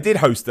week. I did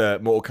host a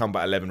Mortal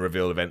Kombat 11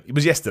 reveal event. It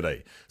was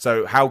yesterday.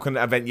 So how can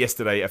an event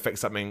yesterday affect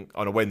something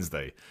on a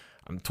Wednesday?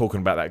 I'm talking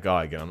about that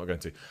guy again. I'm not going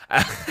to.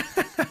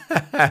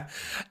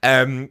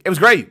 It was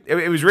great.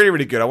 It was really,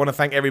 really good. I want to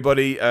thank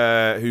everybody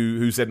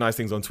who said nice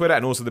things on Twitter,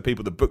 and also the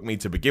people that booked me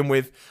to begin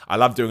with. I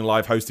love doing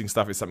live hosting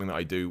stuff. It's something that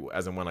I do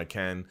as and when I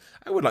can.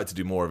 I would like to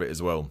do more of it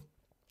as well.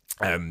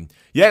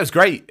 Yeah, it was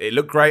great. It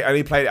looked great. I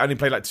only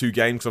played like 2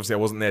 games because obviously I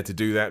wasn't there to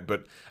do that.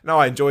 But no,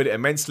 I enjoyed it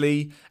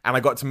immensely. And I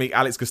got to meet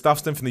Alex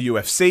Gustafsson from the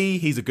UFC.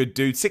 He's a good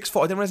dude. 6'4".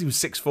 I didn't realize he was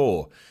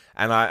 6'4".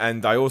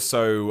 And I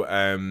also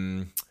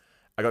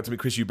I got to meet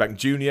Chris Eubank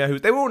Jr.,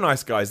 they were all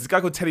nice guys. There's a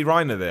guy called Teddy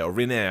Riner there, or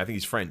Riner, I think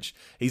he's French.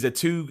 He did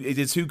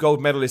 2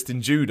 gold medalist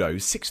in judo,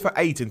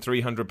 6'8" and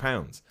 300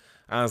 pounds.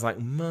 And I was like,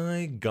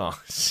 my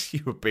gosh,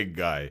 you're a big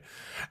guy.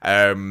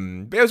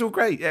 But it was all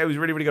great. Yeah, it was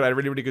really, really good. I had a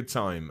really, really good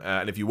time.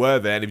 And if you were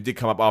there, and if you did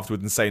come up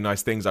afterwards and say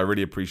nice things, I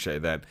really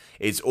appreciate that.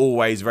 It's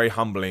always very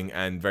humbling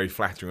and very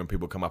flattering when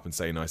people come up and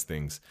say nice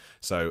things.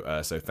 So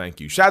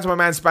thank you. Shout out to my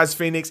man Spaz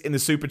Phoenix in the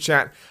super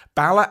chat.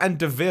 Balor and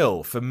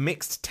Deville for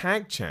mixed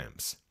tag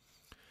champs.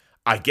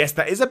 I guess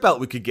that is a belt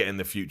we could get in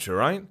the future,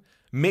 right?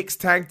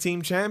 Mixed tag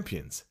team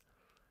champions.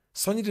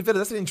 Sonya Deville,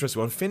 that's an interesting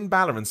one. Finn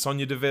Balor and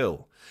Sonya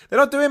Deville. They're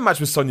not doing much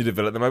with Sonya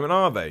Deville at the moment,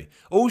 are they?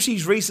 All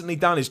she's recently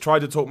done is try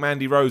to talk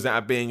Mandy Rose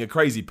out of being a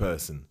crazy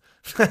person.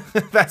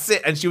 That's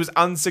it, and she was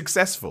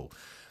unsuccessful.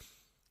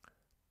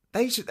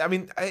 They should, I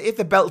mean, if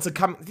the belts are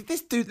coming,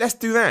 let's do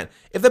that.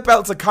 If the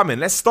belts are coming,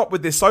 let's stop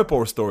with this soap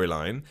opera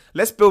storyline.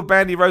 Let's build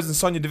Mandy Rose and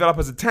Sonya Deville up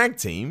as a tag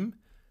team,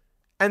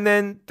 and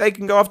then they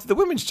can go after the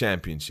women's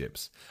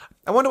championships.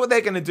 I wonder what they're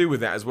going to do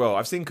with that as well.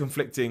 I've seen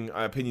conflicting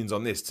opinions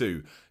on this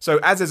too. So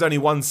as there's only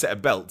one set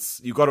of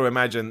belts, you've got to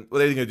imagine, well,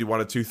 they're going to do one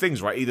of 2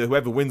 things, right? Either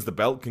whoever wins the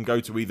belt can go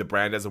to either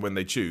brand as and when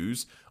they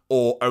choose,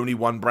 or only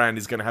one brand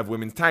is going to have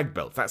women's tag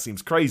belts. That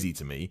seems crazy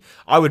to me.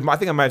 I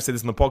think I may have said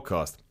this on the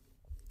podcast.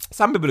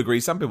 Some people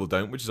agree, some people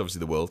don't, which is obviously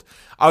the world.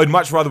 I would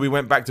much rather we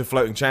went back to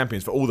floating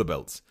champions for all the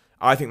belts.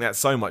 I think that's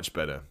so much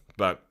better.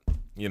 But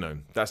you know,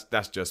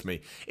 that's just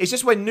me. It's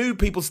just when new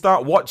people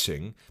start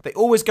watching, they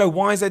always go,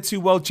 why is there 2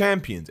 world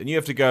champions? And you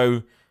have to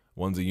go,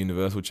 one's a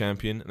universal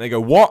champion. And they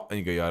go, what? And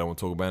you go, yeah, I don't want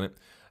to talk about it.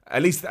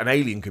 At least an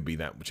alien could be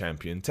that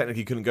champion.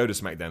 Technically, couldn't go to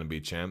SmackDown and be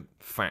a champ.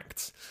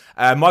 Facts.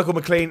 Michael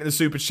McLean in the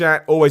super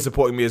chat, always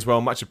supporting me as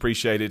well. Much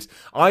appreciated.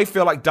 I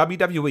feel like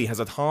WWE has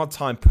a hard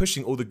time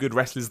pushing all the good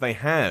wrestlers they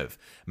have.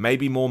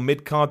 Maybe more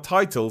mid-card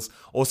titles.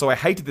 Also, I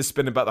hated the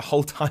spin about the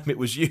whole time it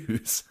was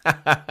used.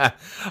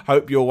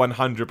 Hope you're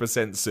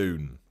 100%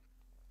 soon.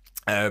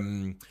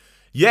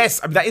 Yes,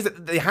 I mean,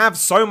 they have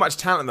so much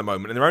talent at the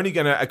moment, and they're only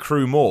going to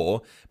accrue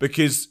more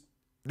because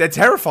they're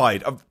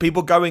terrified of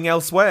people going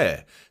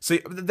elsewhere. So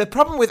the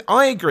problem with,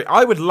 I agree,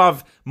 I would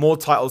love more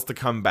titles to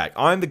come back.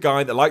 I'm the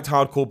guy that liked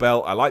Hardcore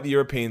Belt. I like the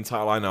European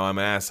title. I know I'm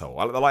an asshole.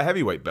 I like the Light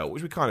Heavyweight Belt,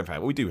 which we kind of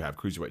have. We do have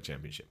Cruiserweight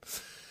Championship.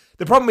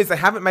 The problem is they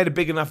haven't made a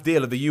big enough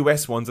deal of the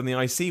US ones and the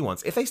IC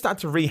ones. If they start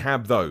to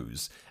rehab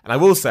those, and I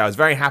will say I was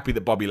very happy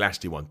that Bobby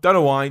Lashley won. Don't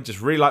know why,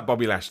 just really like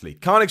Bobby Lashley.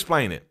 Can't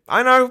explain it.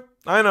 I know.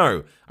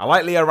 I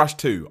like Leo Rush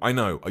too. I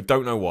know. I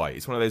don't know why.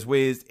 It's one of those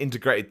weird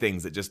integrated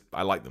things that just,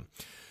 I like them.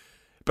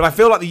 But I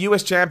feel like the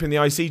US champion,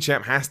 the IC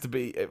champ, has to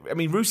be... I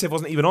mean, Rusev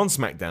wasn't even on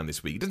SmackDown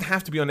this week. He doesn't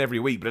have to be on every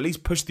week, but at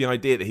least push the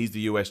idea that he's the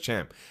US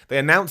champ. They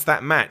announced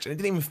that match, and it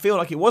didn't even feel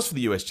like it was for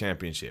the US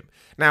championship.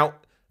 Now,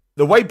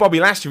 the way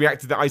Bobby Lashley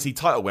reacted to the IC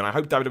title win, I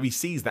hope WWE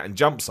sees that and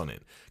jumps on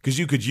it. Because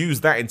you could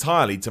use that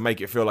entirely to make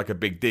it feel like a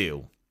big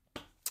deal.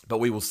 But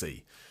we will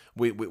see.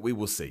 We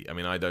will see. I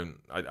mean, I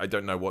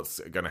don't know what's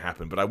going to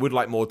happen, but I would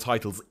like more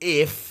titles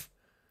if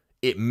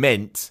it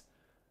meant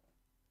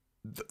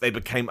they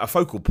became a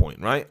focal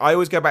point, right? I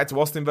always go back to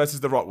Austin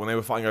versus The Rock when they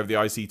were fighting over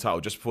the IC title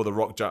just before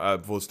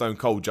before Stone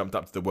Cold jumped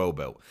up to the world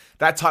belt.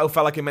 That title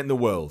felt like it meant the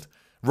world.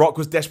 Rock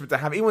was desperate to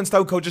have it. Even when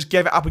Stone Cold just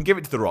gave it up and gave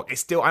it to The Rock,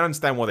 it's still, I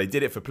understand why they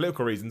did it for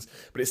political reasons,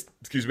 but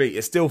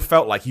it still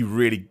felt like he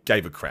really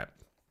gave a crap.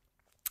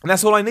 And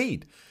that's all I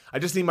need. I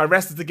just need my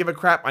wrestlers to give a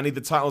crap. I need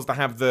the titles to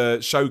have the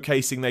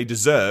showcasing they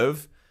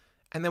deserve.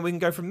 And then we can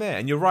go from there.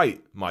 And you're right,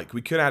 Mike.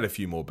 We could add a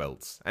few more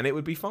belts. And it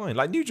would be fine.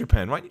 Like New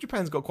Japan, right? New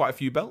Japan's got quite a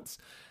few belts.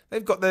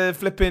 They've got the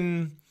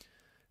flipping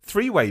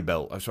 3-way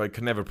belt. I'm sorry, I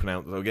can never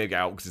pronounce it. I'll get it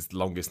out because it's the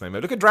longest name.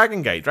 Look at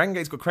Dragon Gate. Dragon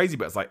Gate's got crazy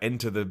belts like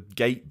Enter the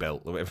Gate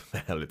belt or whatever the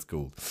hell it's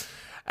called.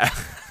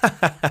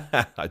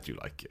 I do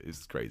like it.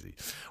 It's crazy.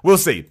 We'll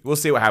see. We'll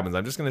see what happens.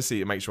 I'm just going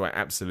to make sure I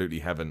absolutely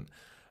haven't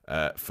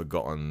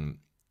forgotten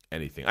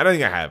anything. I don't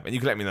think I have, and you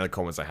can let me know in the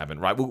comments I haven't.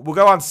 Right, we'll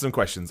go answer some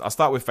questions. I'll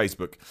start with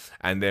Facebook,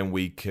 and then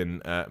we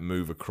can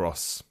move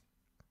across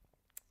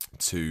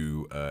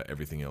to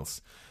everything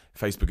else.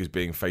 Facebook is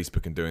being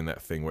Facebook and doing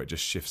that thing where it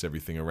just shifts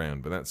everything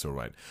around, but that's all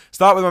right.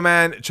 Start with my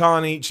man,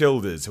 Charney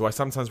Childers, who I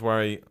sometimes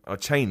worry... Oh,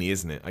 Cheney,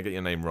 isn't it? I get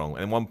your name wrong.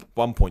 And at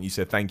one point you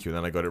said thank you, and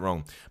then I got it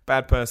wrong.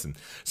 Bad person.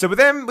 So with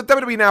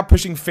WWE now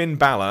pushing Finn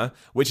Balor,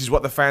 which is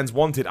what the fans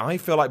wanted, I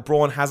feel like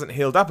Braun hasn't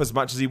healed up as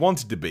much as he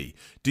wanted to be.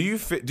 Do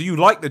you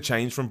like the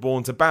change from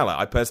Braun to Balor?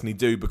 I personally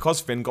do,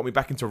 because Finn got me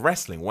back into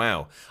wrestling.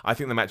 Wow. I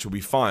think the match will be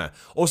fire.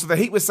 Also, the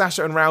heat with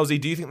Sasha and Rousey,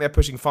 do you think they're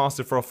pushing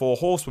faster for a 4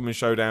 horsewomen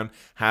showdown?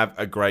 Have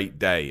a great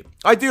day.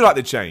 I do like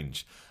the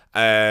change.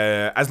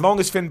 As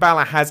long as Finn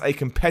Balor has a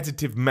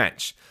competitive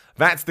match.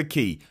 That's the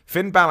key.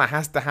 Finn Balor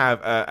has to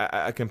have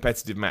a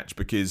competitive match,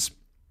 because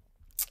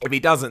if he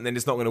doesn't, then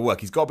it's not going to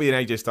work. He's got to be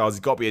an AJ Styles. He's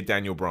got to be a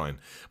Daniel Bryan.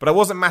 But I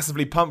wasn't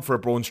massively pumped for a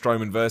Braun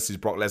Strowman versus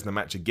Brock Lesnar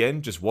match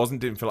again. Just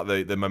wasn't. Didn't feel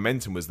like the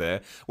momentum was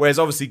there. Whereas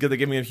obviously, because they're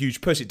giving him a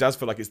huge push, it does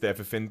feel like it's there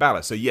for Finn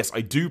Balor. So yes,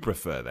 I do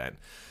prefer that.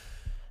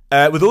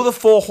 With all the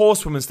 4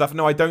 horsewomen stuff,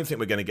 no, I don't think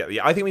we're going to get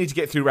there. I think we need to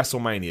get through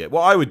WrestleMania.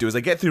 What I would do is I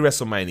get through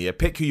WrestleMania,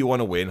 pick who you want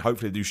to win,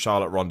 hopefully do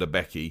Charlotte, Ronda,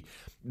 Becky,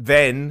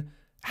 then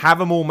have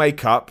them all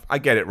make up. I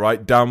get it,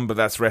 right? Dumb, but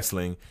that's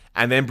wrestling.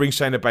 And then bring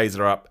Shayna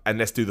Baszler up, and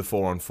let's do the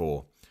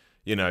 4-on-4.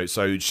 You know,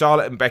 so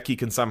Charlotte and Becky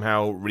can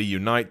somehow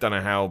reunite. Don't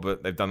know how,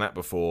 but they've done that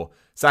before.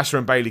 Sasha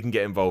and Bayley can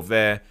get involved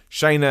there.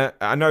 Shayna,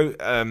 I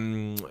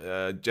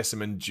know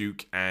Jessamine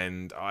Duke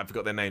and I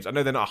forgot their names. I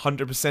know they're not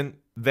 100%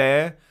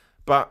 there.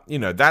 But, you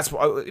know, that's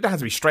what, it don't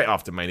have to be straight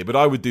after Mania, but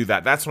I would do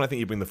that. That's when I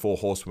think you bring the 4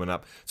 horsewomen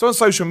up. So on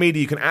social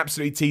media, you can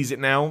absolutely tease it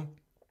now.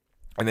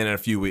 And then in a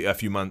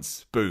few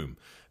months, boom,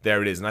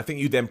 there it is. And I think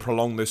you then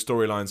prolong those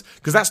storylines.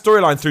 Because that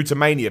storyline through to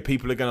Mania,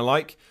 people are going to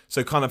like.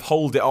 So kind of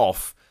hold it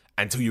off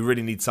until you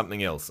really need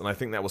something else. And I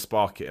think that will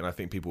spark it. And I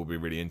think people will be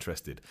really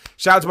interested.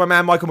 Shout out to my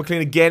man, Michael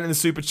McLean, again in the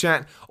super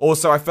chat.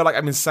 Also, I feel like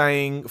I've been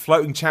saying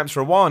floating champs for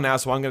a while now,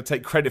 so I'm going to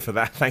take credit for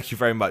that. Thank you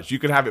very much. You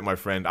can have it, my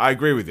friend. I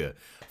agree with you.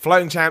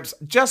 Floating champs,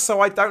 just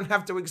so I don't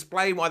have to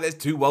explain why there's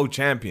 2 world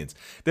champions.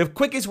 The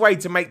quickest way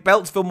to make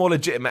belts feel more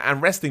legitimate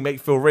and wrestling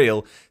make feel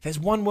real, there's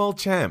 1 world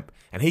champ.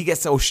 And he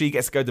gets or she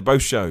gets to go to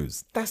both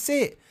shows. That's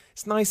it.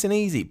 It's nice and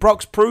easy.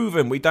 Brock's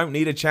proven we don't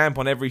need a champ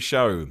on every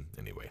show.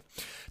 Anyway.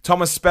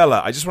 Thomas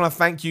Speller, I just want to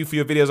thank you for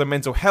your videos on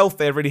mental health.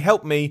 They have really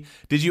helped me.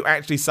 Did you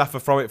actually suffer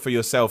from it for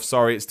yourself?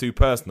 Sorry, it's too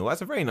personal.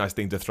 That's a very nice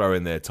thing to throw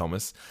in there,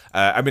 Thomas.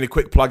 I mean, a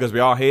quick plug as we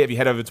are here. If you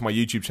head over to my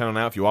YouTube channel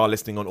now, if you are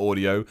listening on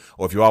audio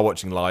or if you are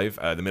watching live,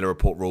 The Miller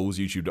Report rules,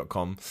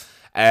 youtube.com.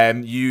 I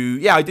do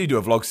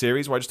a vlog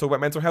series where I just talk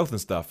about mental health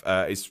and stuff.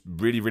 It's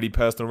really, really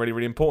personal, really,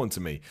 really important to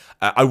me.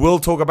 I will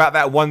talk about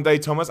that one day,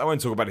 Thomas. I won't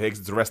talk about it here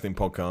because it's a wrestling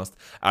podcast.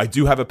 I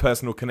do have a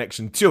personal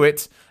connection to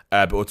it,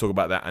 but we'll talk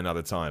about that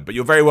another time. But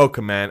you're very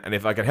welcome, man. And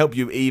if I can help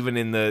you even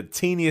in the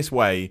teeniest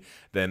way,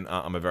 then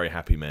I'm a very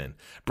happy man.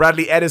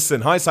 Bradley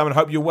Edison. Hi, Simon.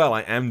 Hope you're well.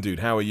 I am, dude.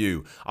 How are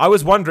you? I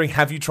was wondering,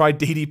 have you tried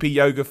DDP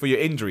Yoga for your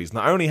injuries?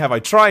 Not only have I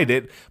tried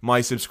it,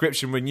 my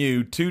subscription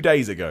renewed 2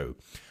 days ago.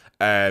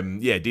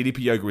 DDP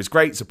Yoga is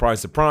great. Surprise,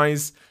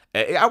 surprise.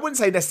 I wouldn't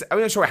say necessarily.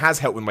 I'm not sure it has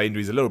helped with my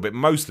injuries a little bit.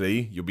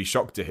 Mostly, you'll be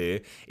shocked to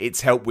hear,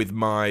 it's helped with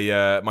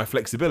my my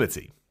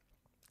flexibility.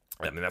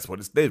 I mean, that's what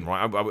it's did,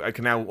 right? I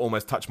can now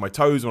almost touch my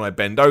toes when I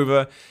bend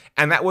over.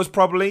 And that was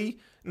probably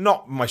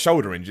not my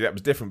shoulder injury. That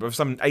was different. But for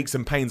some aches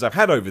and pains I've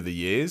had over the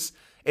years,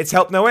 it's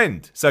helped no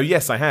end. So,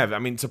 yes, I have. I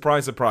mean,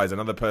 surprise, surprise,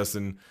 another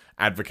person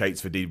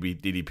advocates for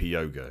DDP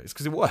Yoga. It's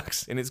because it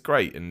works, and it's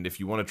great. And if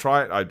you want to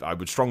try it, I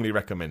would strongly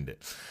recommend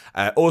it.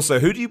 Also,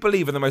 who do you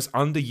believe are the most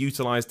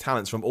underutilized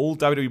talents from all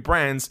WWE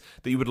brands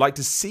that you would like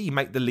to see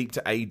make the leap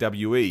to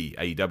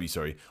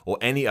AEW, or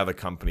any other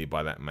company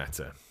by that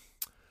matter?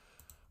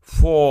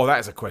 That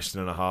is a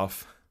question and a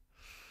half.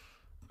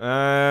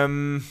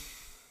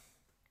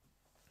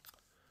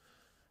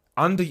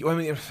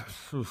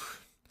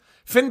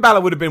 Finn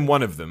Balor would have been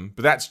one of them,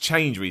 but that's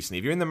changed recently.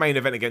 If you're in the main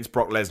event against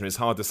Brock Lesnar, it's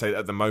hard to say that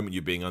at the moment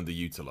you're being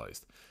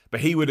underutilized. But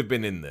he would have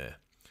been in there.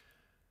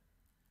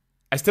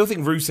 I still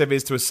think Rusev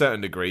is to a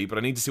certain degree, but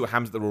I need to see what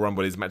happens at the Royal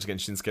Rumble in his match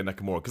against Shinsuke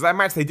Nakamura. Because that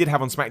match they did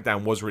have on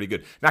SmackDown was really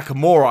good.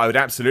 Nakamura, I would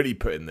absolutely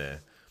put in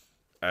there.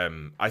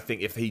 I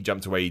think if he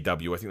jumped to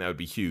AEW, I think that would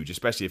be huge,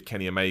 especially if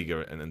Kenny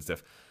Omega and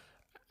stuff.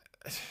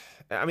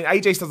 I mean,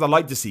 AJ Styles I'd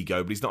like to see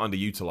go, but he's not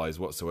underutilized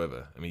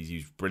whatsoever. I mean, he's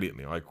used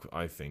brilliantly,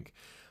 I think.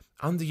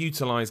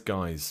 Underutilized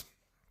guys.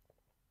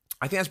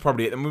 I think that's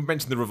probably it. And we've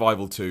mentioned the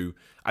Revival too.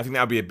 I think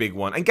that would be a big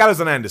one. And Gallows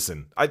and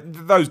Anderson.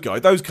 Those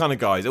guys, those kind of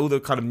guys, all the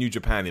kind of New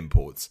Japan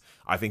imports,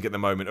 I think at the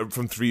moment,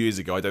 from 3 years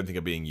ago, I don't think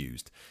are being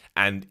used.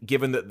 And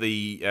given that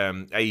the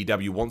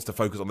AEW wants to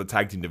focus on the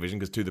tag team division,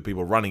 because 2 of the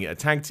people running it are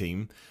tag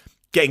team,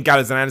 getting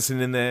Gallows and Anderson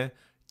in there,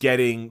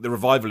 getting the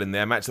Revival in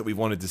there, a match that we've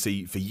wanted to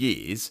see for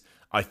years,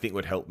 I think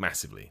would help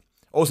massively.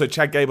 Also,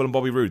 Chad Gable and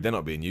Bobby Roode, they're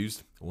not being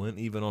used. Weren't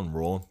even on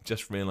Raw.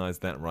 Just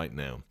realised that right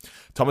now.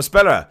 Thomas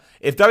Speller,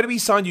 if WWE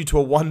signed you to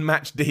a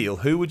one-match deal,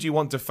 who would you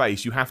want to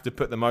face? You have to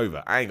put them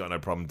over. I ain't got no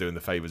problem doing the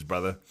favours,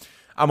 brother.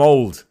 I'm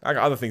old. I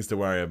got other things to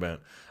worry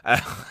about.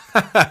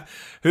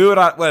 Who would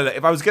I... Well,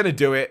 if I was going to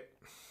do it,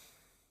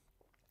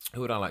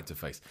 who would I like to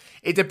face?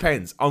 It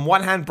depends. On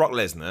one hand, Brock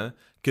Lesnar,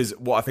 because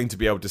what I think to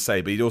be able to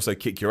say, but he'd also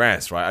kick your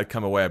ass, right? I'd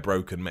come away a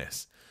broken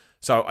mess.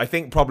 So I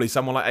think probably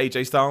someone like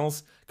AJ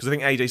Styles, because I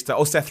think AJ Styles,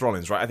 or Seth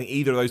Rollins, right? I think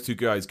either of those two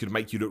guys could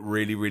make you look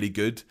really, really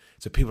good.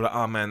 So people are like,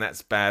 oh man,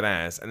 that's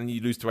badass. And then you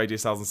lose to AJ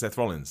Styles and Seth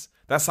Rollins.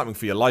 That's something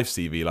for your life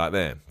CV like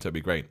there. So it'd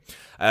be great.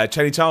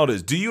 Cheney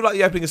Childers, do you like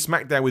the opening of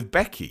SmackDown with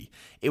Becky?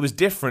 It was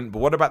different, but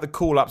what about the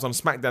call-ups on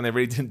SmackDown? They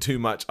really didn't do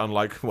much,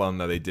 unlike... Well,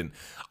 no, they didn't.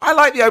 I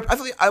like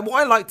the...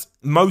 what I liked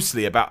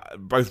mostly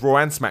about both Raw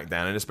and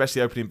SmackDown, and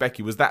especially opening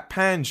Becky, was that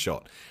pan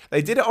shot.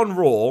 They did it on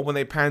Raw when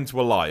they panned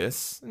to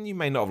Elias, and you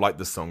may not have liked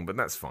the song, but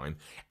that's fine.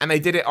 And they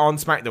did it on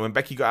SmackDown when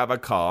Becky got out of her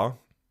car,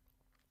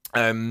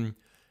 and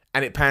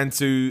it panned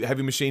to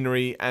Heavy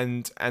Machinery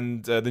and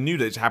the New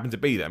Day, which happened to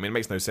be there. I mean, it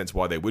makes no sense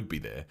why they would be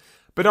there.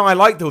 But no, I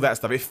liked all that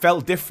stuff. It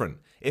felt different.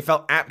 It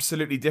felt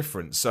absolutely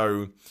different.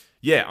 So...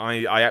 yeah,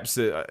 I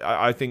absolutely,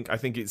 I think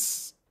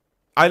it's,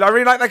 I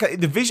really like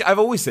that. The vision, I've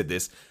always said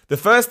this, the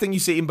first thing you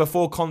see in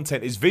before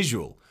content is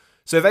visual.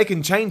 So if they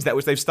can change that,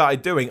 which they've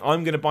started doing,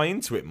 I'm going to buy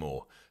into it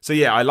more. So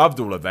yeah, I loved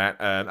all of that.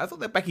 I thought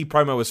that Becky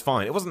promo was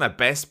fine. It wasn't their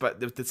best, but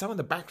some of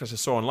the backlash I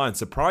saw online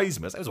surprised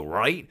me. It was all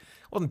right.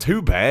 It wasn't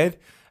too bad.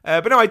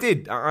 But no, I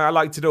did. I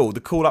liked it all. The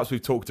call-ups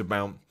we've talked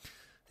about,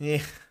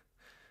 yeah.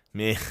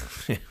 Meh.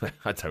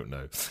 I don't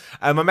know.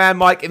 My man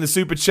Mike in the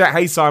super chat.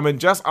 Hey Simon,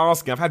 just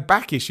asking. I've had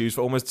back issues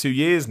for almost 2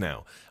 years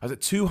now. I was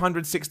at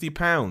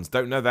 £260.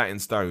 Don't know that in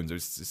stones.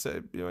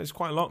 It's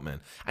quite a lot,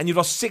 man. And you've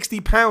lost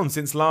 £60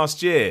 since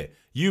last year.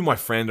 You, my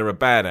friend, are a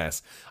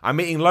badass.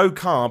 I'm eating low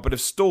carb, but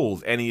have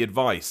stalled. Any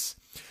advice?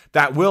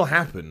 That will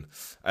happen.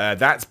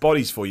 That's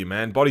bodies for you,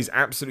 man. Body's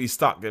absolutely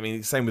stuck. I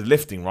mean, same with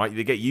lifting, right?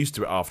 You get used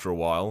to it after a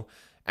while,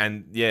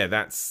 and yeah,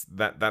 that's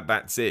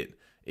it.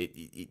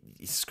 It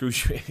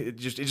screws you. It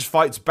just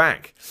fights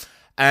back.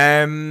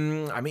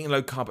 I'm eating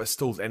low carb, but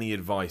stalls. Any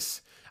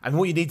advice? And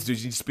what you need to do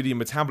is you need to speed your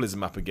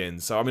metabolism up again.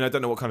 So, I mean, I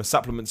don't know what kind of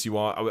supplements you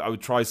are. I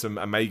would try some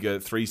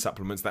omega-3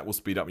 supplements. That will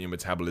speed up your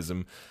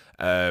metabolism.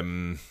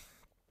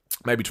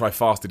 Maybe try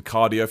fasted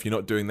cardio if you're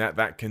not doing that.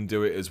 That can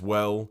do it as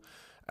well.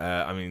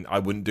 I mean, I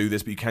wouldn't do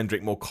this, but you can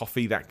drink more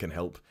coffee. That can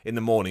help. In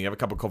the morning, have a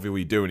cup of coffee while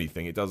you do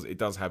anything. It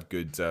does have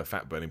good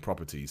fat-burning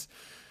properties.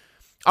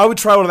 I would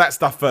try all of that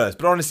stuff first,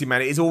 but honestly,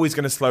 man, it is always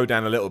going to slow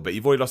down a little bit.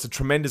 You've already lost a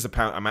tremendous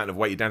amount of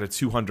weight. You're down to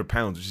 200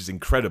 pounds, which is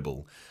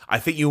incredible. I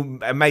think you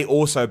may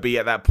also be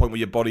at that point where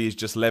your body is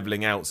just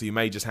leveling out, so you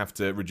may just have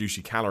to reduce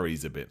your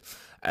calories a bit.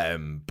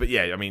 But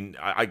yeah, I mean,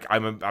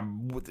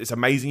 it's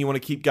amazing you want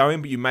to keep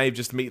going, but you may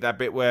just meet that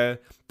bit where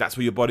that's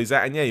where your body's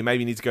at, and yeah, you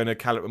maybe need to go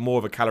into more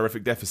of a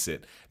calorific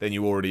deficit than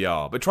you already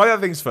are. But try the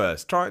other things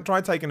first.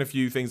 Try taking a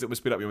few things that will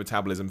speed up your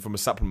metabolism from a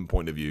supplement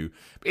point of view.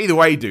 But either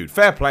way, dude,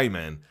 fair play,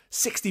 man.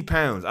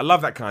 £60. I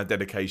love that kind of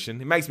dedication.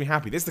 It makes me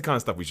happy. This is the kind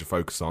of stuff we should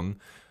focus on.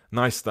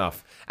 Nice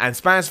stuff. And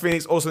Spanish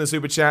Phoenix, also in the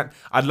super chat.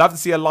 I'd love to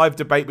see a live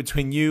debate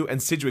between you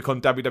and Sidgwick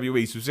on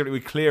WWE, specifically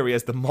with Cleary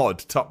as the mod.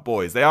 Top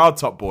boys. They are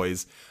top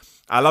boys.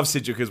 I love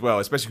Sidgwick as well,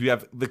 especially if you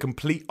have the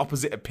complete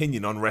opposite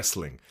opinion on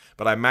wrestling.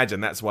 But I imagine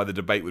that's why the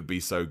debate would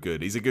be so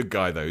good. He's a good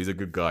guy, though. He's a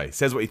good guy. He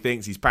says what he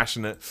thinks. He's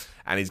passionate,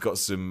 and he's got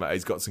some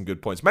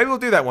good points. Maybe we'll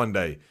do that one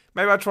day.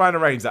 Maybe I'll try and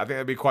arrange that. I think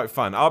that'd be quite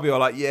fun. I'll be all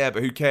like, yeah,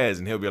 but who cares?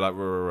 And he'll be like,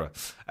 ruh, ruh,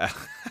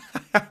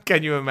 ruh.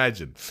 Can you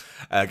imagine?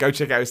 Go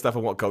check out his stuff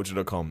on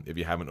whatculture.com if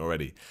you haven't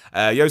already.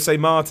 Jose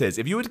Martez,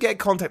 if you were to get a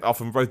contact offer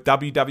from both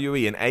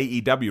WWE and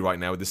AEW right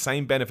now with the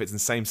same benefits and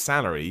same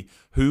salary,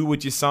 who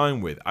would you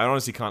sign with? I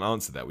honestly can't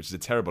answer that, which is a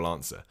terrible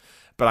answer.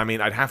 But I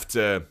mean, I'd have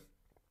to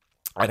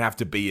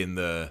be in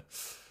the...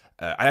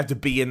 I'd have to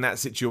be in that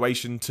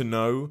situation to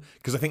know,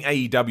 because I think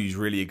AEW is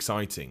really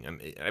exciting, and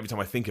every time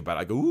I think about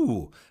it, I go,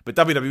 ooh, but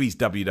WWE is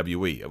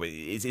WWE. I mean,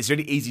 it's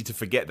really easy to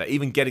forget that.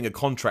 Even getting a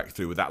contract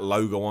through with that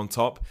logo on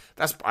top,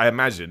 that's, I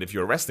imagine, if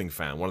you're a wrestling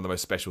fan, one of the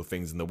most special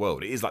things in the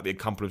world. It is like the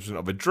accomplishment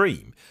of a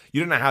dream.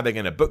 You don't know how they're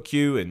going to book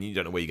you, and you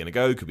don't know where you're going to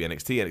go. It could be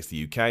NXT,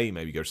 NXT UK,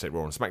 maybe go straight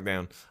Raw and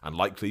SmackDown.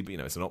 Unlikely, but,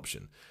 it's an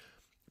option.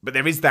 But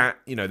there is that,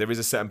 there is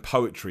a certain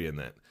poetry in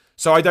that.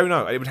 So I don't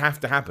know. It would have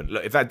to happen.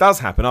 Look, if that does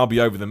happen, I'll be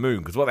over the moon,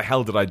 because what the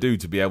hell did I do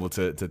to be able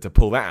to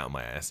pull that out of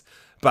my ass?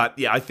 But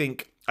yeah, I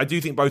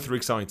do think both are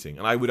exciting,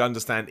 and I would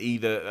understand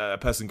either a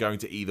person going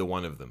to either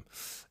one of them.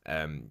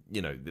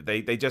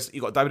 They just,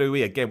 you got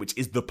WWE again, which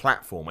is the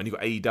platform, and you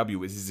got AEW,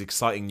 which is this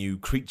exciting new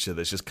creature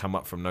that's just come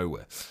up from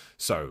nowhere.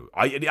 So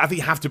I think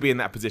you have to be in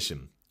that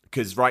position,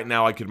 because right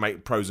now I could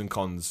make pros and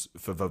cons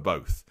for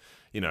both.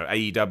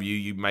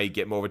 AEW, you may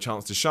get more of a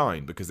chance to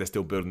shine because they're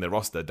still building their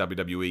roster.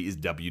 WWE is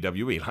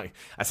WWE. Like,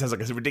 that sounds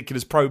like it's a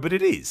ridiculous pro, but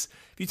it is.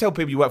 If you tell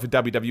people you work for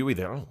WWE,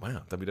 they're, oh,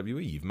 wow,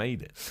 WWE, you've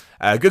made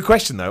it. Good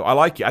question, though. I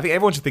like it. I think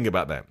everyone should think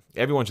about that.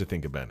 Everyone should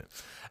think about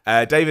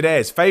it. David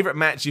Ayres, favourite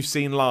match you've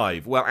seen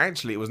live? Well,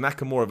 actually, it was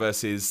Nakamura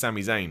versus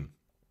Sami Zayn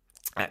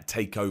at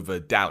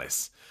TakeOver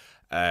Dallas.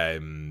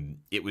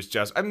 It was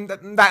just, and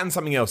that and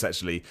something else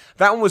actually.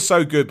 That one was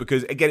so good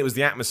because again, it was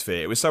the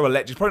atmosphere. It was so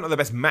electric. Probably not the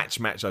best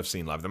match I've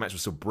seen live. The match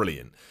was still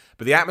brilliant,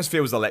 but the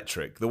atmosphere was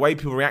electric. The way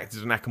people reacted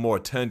to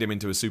Nakamura turned him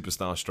into a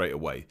superstar straight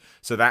away.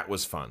 So that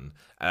was fun.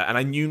 And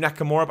I knew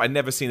Nakamura, but I'd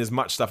never seen as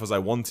much stuff as I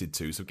wanted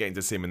to. So getting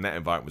to see him in that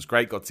environment was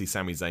great. Got to see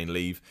Sami Zayn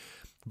leave,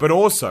 but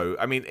also,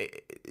 I mean,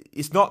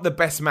 it's not the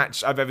best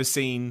match I've ever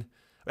seen.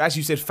 As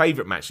you said,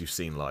 favorite match you've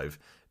seen live.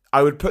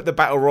 I would put the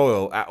Battle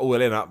Royal at All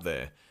In up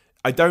there.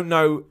 I don't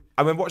know.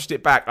 I mean, watched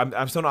it back.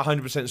 I'm still not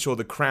 100% sure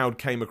the crowd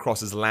came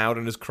across as loud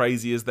and as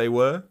crazy as they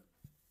were.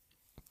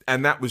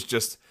 And that was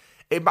just...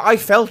 I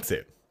felt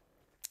it.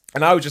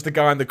 And I was just a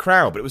guy in the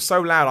crowd. But it was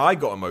so loud, I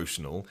got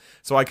emotional.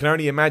 So I can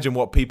only imagine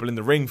what people in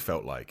the ring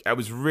felt like. It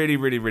was really,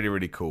 really, really,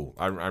 really cool.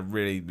 I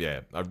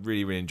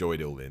really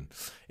enjoyed All In.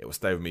 It will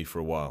stay with me for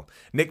a while.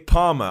 Nick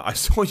Palmer, I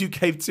saw you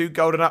gave 2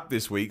 golden up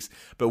this week.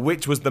 But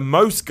which was the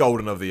most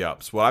golden of the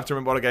ups? Well, I have to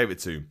remember what I gave it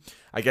to.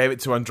 I gave it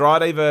to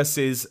Andrade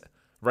versus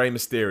Rey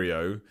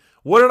Mysterio.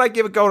 What did I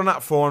give a golden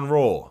up for on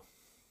Raw?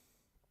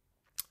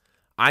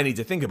 I need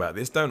to think about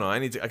this, don't I?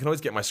 I can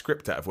always get my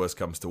script out if worst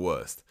comes to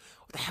worst.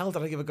 What the hell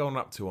did I give a golden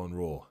up to on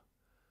Raw?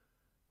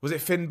 Was it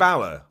Finn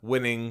Balor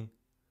winning?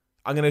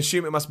 I'm going to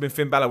assume it must have been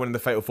Finn Balor winning the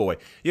Fatal 4-Way.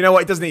 You know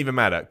what? It doesn't even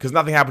matter because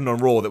nothing happened on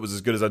Raw that was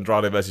as good as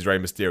Andrade versus Rey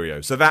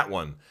Mysterio. So that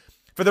one.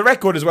 For the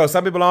record as well,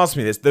 some people ask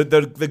me this.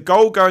 The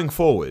goal going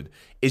forward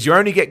is you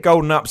only get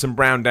golden ups and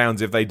brown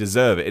downs if they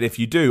deserve it. And if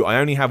you do, I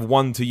only have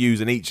one to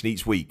use in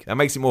each week. That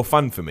makes it more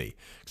fun for me.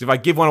 Because if I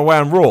give one away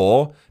on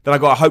Raw, then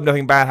I've got to hope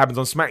nothing bad happens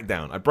on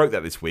SmackDown. I broke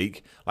that this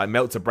week. Like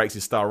Meltzer breaks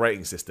his star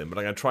rating system. But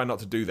I'm going to try not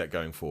to do that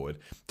going forward.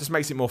 Just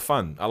makes it more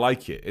fun. I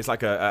like it. It's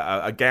like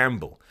a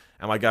gamble.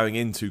 Am I going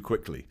in too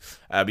quickly?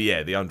 But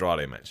yeah, the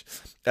Andrade match.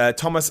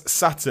 Thomas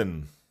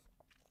Sutton.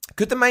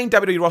 Could the main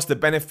WWE roster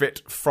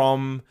benefit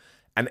from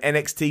an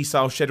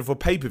NXT-style schedule for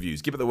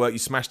pay-per-views? Give it the work. You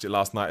smashed it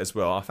last night as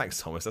well. Oh,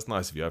 thanks, Thomas. That's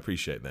nice of you. I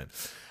appreciate that.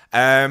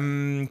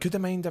 Could the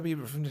main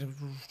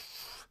WWE...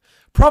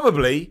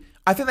 Probably.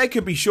 I think they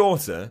could be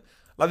shorter.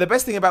 Like, the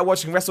best thing about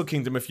watching Wrestle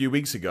Kingdom a few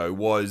weeks ago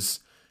was...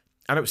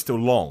 I know it was still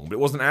long, but it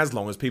wasn't as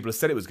long as people have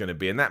said it was going to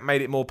be, and that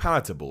made it more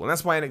palatable. And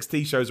that's why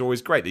NXT shows are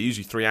always great. They're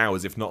usually 3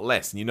 hours, if not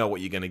less, and you know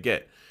what you're going to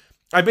get.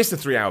 I missed a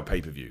 3-hour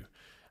pay-per-view.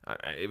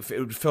 It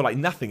would feel like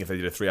nothing if they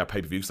did a 3-hour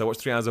pay-per-view because I watch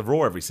 3 hours of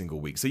Raw every single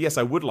week. So yes,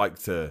 I would like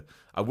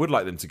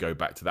them to go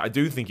back to that. I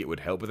do think it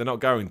would help, but they're not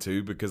going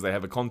to because they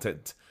have a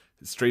content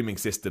streaming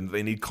system that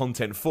they need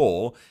content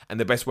for, and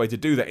the best way to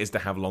do that is to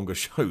have longer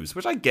shows,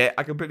 which I get.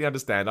 I completely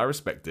understand. I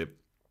respect it,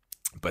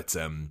 but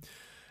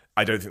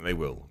I don't think they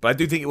will. But I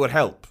do think it would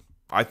help.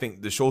 I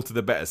think the shorter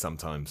the better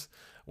sometimes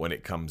when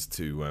it comes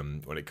to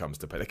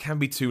pay. They can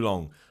be too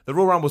long. The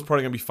Royal Rumble is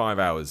probably going to be 5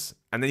 hours,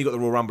 and then you got the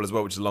Royal Rumble as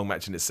well, which is a long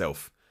match in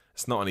itself.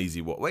 It's not an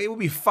easy one. Well, it will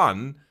be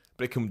fun,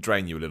 but it can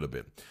drain you a little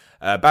bit.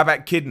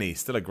 Babak Kidney,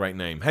 still a great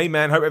name. Hey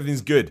man, hope everything's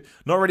good.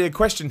 Not really a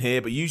question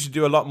here, but you should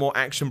do a lot more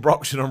action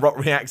Broction on Rock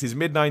Reacts. His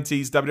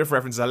mid-90s WWF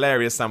reference is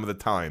hilarious some of the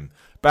time.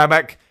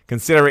 Babak,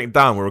 consider it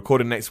done. We're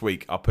recording next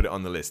week. I'll put it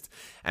on the list.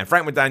 And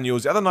Frank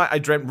McDaniels, the other night I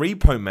dreamt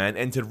Repo Man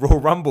entered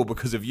Royal Rumble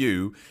because of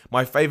you.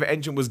 My favourite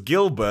entrant was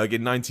Gillberg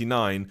in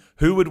 99.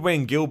 Who would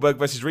win, Gillberg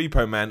versus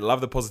Repo Man?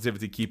 Love the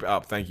positivity. Keep it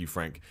up. Thank you,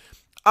 Frank.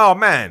 Oh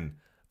man,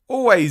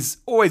 always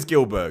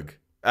Gillberg.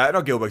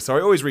 Not Gillberg,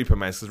 sorry. Always Repo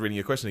Man, because reading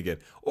your question again.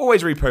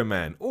 Always Repo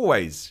Man.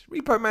 Always.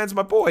 Repo Man's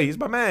my boy. He's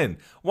my man.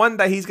 One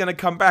day he's going to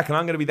come back and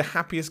I'm going to be the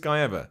happiest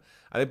guy ever.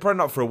 And probably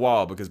not for a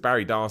while because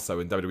Barry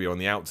Darsow and WWE are on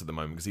the outs at the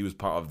moment because he was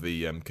part of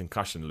the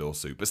concussion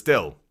lawsuit. But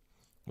still,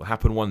 will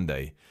happen one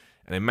day.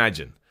 And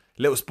imagine,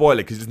 little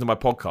spoiler because you listen to my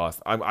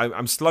podcast,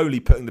 I'm slowly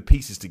putting the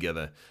pieces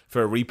together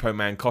for a Repo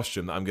Man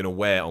costume that I'm going to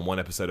wear on one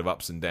episode of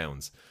Ups and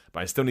Downs.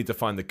 But I still need to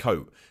find the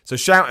coat. So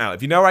shout out,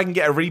 if you know where I can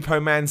get a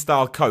Repo Man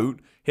style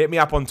coat, hit me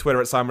up on Twitter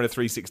at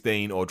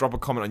SimonMiller316 or drop a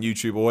comment on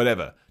YouTube or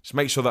whatever. Just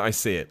make sure that I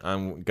see it.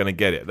 I'm going to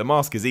get it. The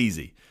mask is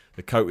easy.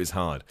 The coat is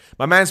hard.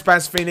 My man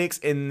Spaz Phoenix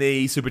in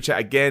the super chat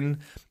again,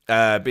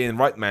 being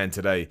right man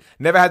today.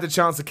 Never had the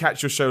chance to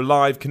catch your show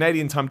live.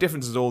 Canadian time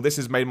difference is all. This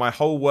has made my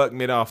whole work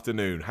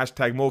mid-afternoon.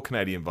 Hashtag more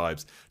Canadian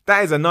vibes.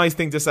 That is a nice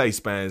thing to say,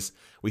 Spaz.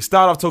 We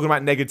start off talking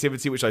about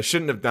negativity, which I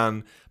shouldn't have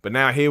done, but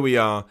now here we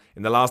are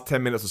in the last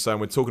 10 minutes or so, and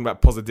we're talking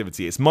about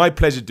positivity. It's my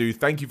pleasure, dude.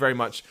 Thank you very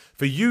much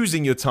for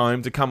using your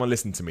time to come and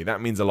listen to me.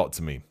 That means a lot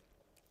to me.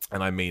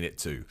 And I mean it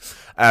too.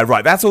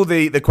 Right, that's all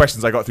the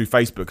questions I got through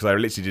Facebook because I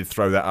literally did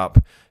throw that up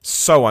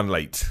so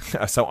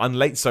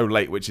unlate. so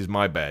late, which is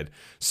my bad.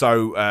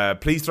 So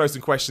please throw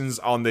some questions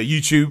on the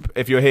YouTube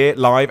if you're here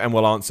live and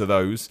we'll answer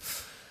those.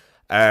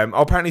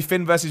 Apparently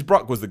Finn versus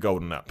Brock was the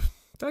golden up.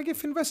 Did I give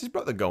Finn versus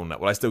Brock the golden up?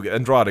 Well, I still get...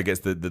 Andrade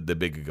gets the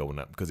bigger golden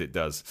up because it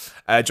does.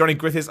 Johnny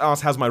Griffiths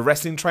asked, how's my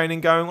wrestling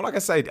training going? Well, like I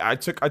said, I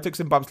took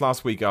some bumps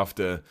last week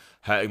after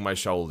hurting my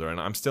shoulder and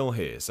I'm still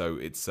here. So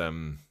it's...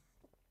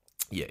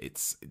 Yeah,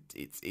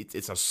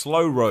 it's a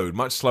slow road,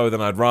 much slower than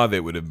I'd rather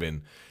it would have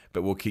been,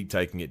 but we'll keep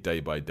taking it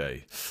day by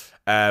day.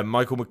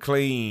 Michael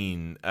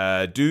McLean,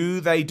 do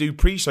they do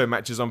pre-show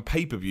matches on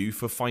pay-per-view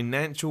for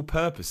financial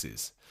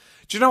purposes?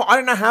 Do you know, I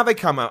don't know how they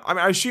come out. I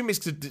mean, I assume it's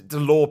to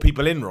lure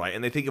people in, right?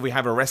 And they think if we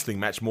have a wrestling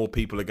match, more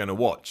people are going to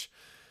watch.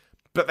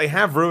 But they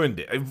have ruined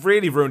it. They've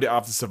really ruined it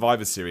after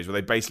Survivor Series, where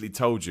they basically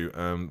told you,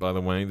 by the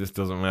way, this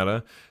doesn't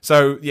matter.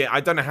 So, yeah, I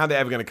don't know how they're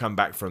ever going to come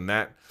back from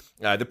that.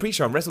 The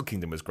pre-show on Wrestle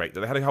Kingdom was great.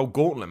 They had a whole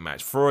gauntlet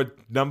match for a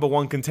number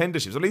one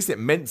contendership. So at least it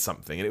meant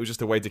something, and it was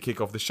just a way to kick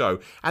off the show.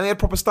 And they had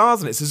proper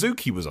stars in it.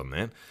 Suzuki was on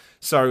there.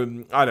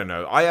 So, I don't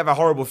know. I have a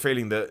horrible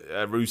feeling that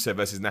Rusev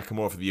versus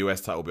Nakamura for the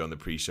US title will be on the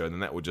pre-show, and then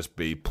that will just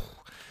be...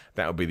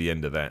 That'll be the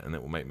end of that, and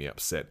it will make me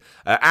upset.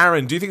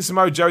 Aaron, do you think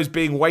Samoa Joe is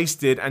being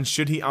wasted, and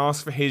should he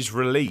ask for his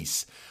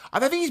release? I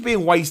don't think he's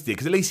being wasted,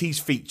 because at least he's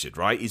featured,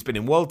 right? He's been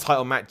in world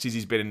title matches,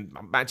 he's been in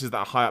matches that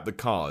are high up the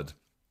card.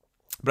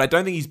 But I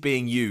don't think he's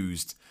being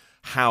used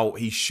how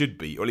he should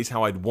be, or at least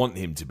how I'd want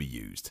him to be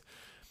used.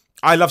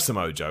 I love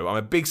Samoa Joe. I'm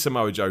a big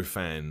Samoa Joe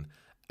fan.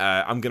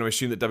 I'm going to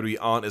assume that WWE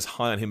aren't as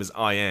high on him as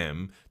I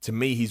am. To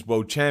me, he's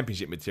world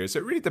championship material. So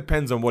it really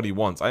depends on what he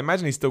wants. I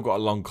imagine he's still got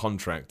a long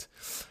contract.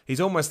 He's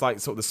almost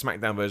like sort of the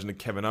SmackDown version of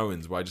Kevin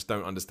Owens, where I just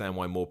don't understand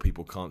why more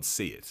people can't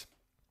see it.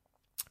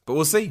 But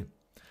we'll see.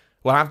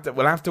 We'll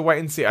have to wait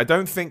and see. I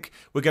don't think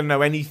we're going to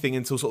know anything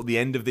until sort of the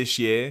end of this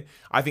year.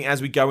 I think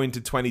as we go into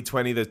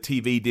 2020, the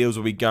TV deals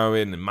will be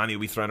going and money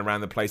will be thrown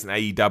around the place, and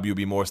AEW will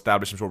be more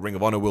established. I'm sure Ring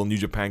of Honor will, New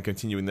Japan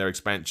continuing their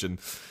expansion.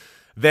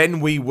 Then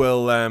we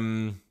will,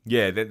 then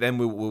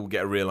we'll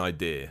get a real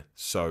idea.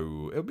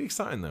 So it'll be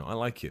exciting though. I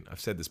like it.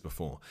 I've said this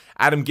before.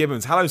 Adam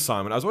Gibbons, hello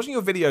Simon. I was watching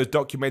your videos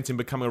documenting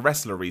becoming a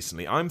wrestler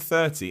recently. I'm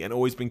 30 and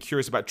always been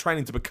curious about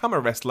training to become a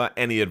wrestler.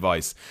 Any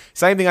advice?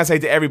 Same thing I say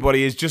to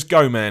everybody is just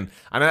go, man.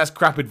 I know that's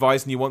crap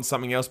advice and you want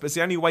something else, but it's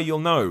the only way you'll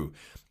know.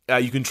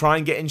 You can try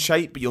and get in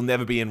shape, but you'll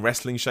never be in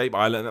wrestling shape.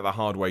 I learned that the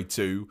hard way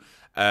too.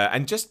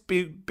 And just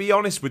be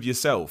honest with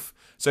yourself.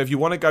 So if you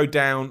want to go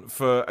down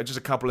for just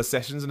a couple of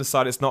sessions and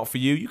decide it's not for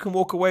you, you can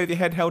walk away with your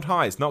head held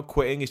high. It's not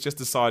quitting. It's just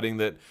deciding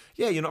that,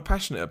 yeah, you're not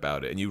passionate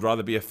about it and you'd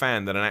rather be a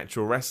fan than an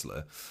actual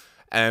wrestler.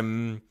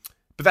 But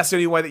that's the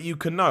only way that you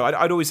can know.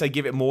 I'd always say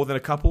give it more than a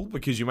couple,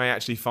 because you may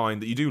actually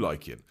find that you do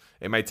like it.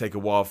 It may take a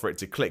while for it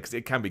to click, because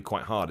it can be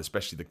quite hard,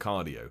 especially the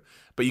cardio.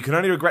 But you can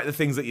only regret the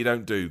things that you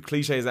don't do.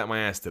 Cliche is out my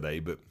ass today,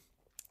 but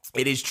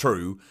it is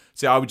true.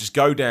 So I would just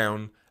go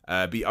down...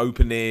 be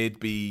open-eared,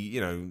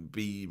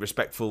 be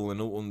respectful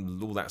and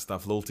all that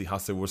stuff. Loyalty,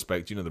 hustle,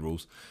 respect, you know the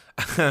rules.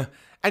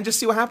 And just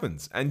see what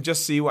happens.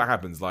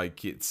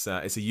 Like, it's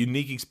a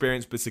unique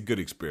experience, but it's a good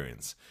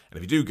experience. And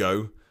if you do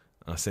go,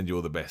 I'll send you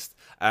all the best.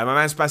 My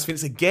man Spas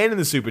Phoenix again in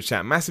the super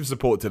chat. Massive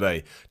support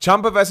today.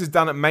 Ciampa versus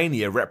Dunn at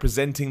Mania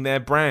representing their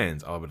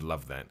brand. Oh, I would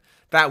love that.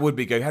 That would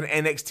be good. Had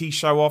an NXT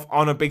show off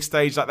on a big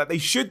stage like that. They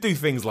should do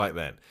things like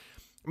that.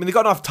 I mean, they've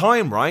got enough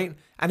time, right?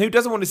 And who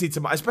doesn't want to see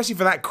Tommaso, especially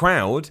for that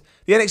crowd?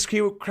 The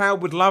NXT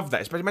crowd would love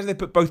that. Especially, imagine they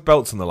put both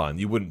belts on the line.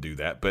 You wouldn't do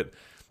that, but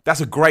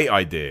that's a great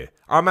idea.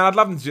 Oh man, I'd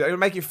love them to do that. It would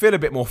make it feel a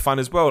bit more fun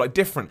as well, like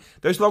different.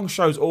 Those long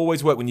shows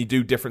always work when you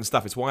do different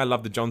stuff. It's why I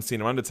love the John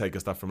Cena Undertaker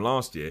stuff from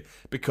last year,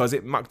 because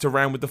it mucked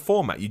around with the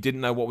format. You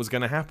didn't know what was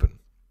going to happen.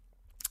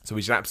 So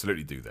we should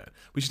absolutely do that.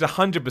 We should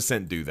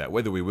 100% do that.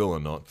 Whether we will or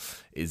not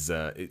is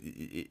a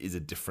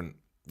different,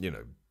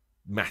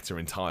 matter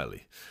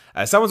entirely.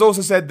 Someone's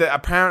also said that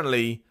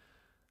apparently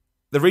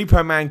the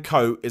Repo Man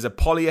coat is a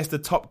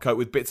polyester top coat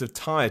with bits of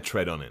tire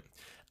tread on it.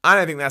 I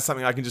don't think that's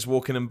something I can just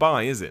walk in and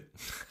buy, is it?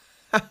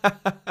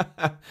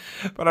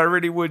 But I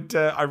really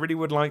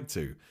would like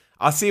to.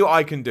 I'll see what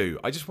I can do.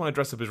 I just want to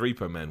dress up as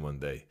Repo Man one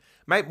day.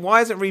 Mate, why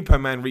hasn't Repo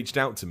Man reached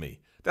out to me?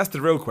 That's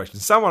the real question.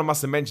 Someone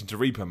must have mentioned to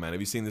Repo Man,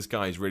 have you seen this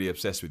guy? He's really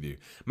obsessed with you.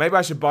 Maybe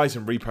I should buy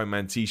some Repo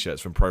Man t-shirts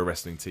from Pro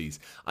Wrestling Tees.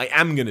 I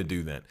am going to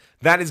do that.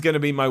 That is going to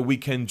be my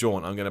weekend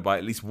jaunt. I'm going to buy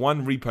at least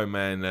one Repo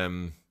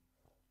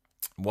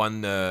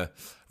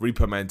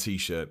Man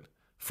t-shirt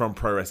from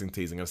Pro Wrestling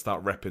Tees. I'm going to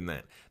start repping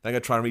that. Then I'm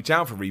going to try and reach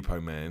out for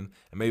Repo Man,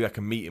 and maybe I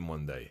can meet him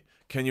one day.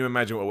 Can you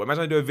imagine?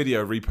 Imagine I do a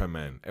video of Repo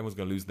Man. Everyone's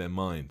going to lose their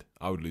mind.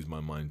 I would lose my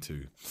mind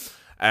too.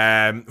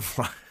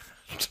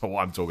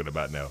 What I'm talking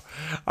about now.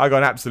 I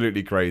got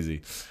absolutely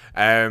crazy.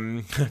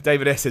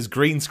 David S says,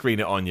 green screen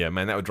it on you.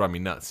 Man, that would drive me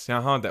nuts. You know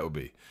how hard that would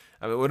be?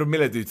 I mean, what did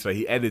Miller do today?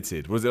 He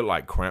edited. Was it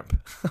like crap?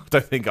 I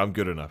don't think I'm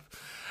good enough.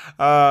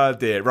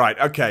 Dear. Right,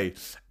 okay.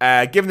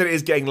 Given that it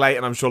is getting late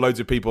and I'm sure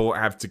loads of people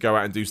have to go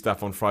out and do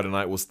stuff on Friday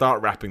night, we'll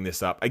start wrapping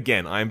this up.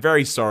 Again, I am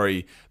very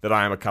sorry that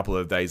I am a couple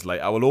of days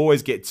late. I will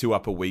always get 2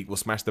 up a week. We'll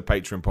smash the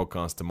Patreon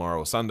podcast tomorrow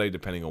or Sunday,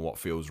 depending on what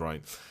feels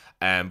right.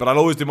 But I'll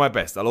always do my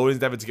best. I'll always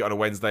endeavour to get on a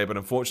Wednesday, but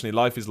unfortunately,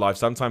 life is life.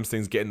 Sometimes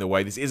things get in the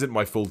way. This isn't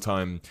my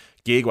full-time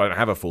gig. Well, I don't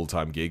have a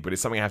full-time gig, but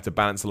it's something I have to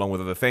balance along with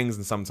other things,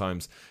 and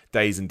sometimes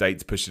days and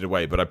dates push it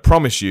away. But I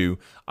promise you,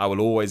 I will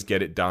always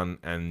get it done.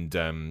 And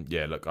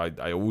look,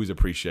 I always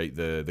appreciate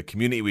the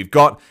community we've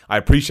got. I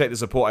appreciate the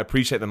support. I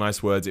appreciate the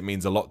nice words. It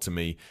means a lot to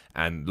me,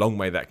 and long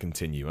may that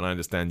continue. And I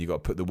understand you've got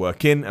to put the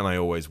work in, and I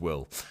always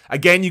will.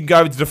 Again, you can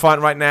go over to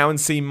Defiant right now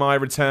and see my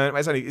return.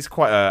 It's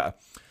quite a...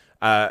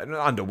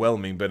 not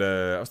underwhelming, but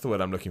what's the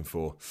word I'm looking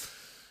for?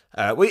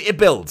 It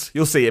builds.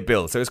 You'll see it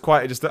builds. So it's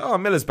quite just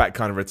Miller's back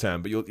kind of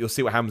return, but you'll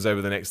see what happens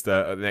over the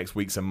next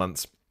weeks and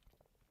months.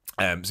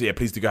 So yeah,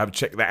 please do go have a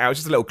check that out. It's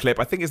just a little clip.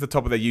 I think it's the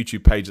top of their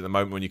YouTube page at the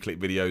moment when you click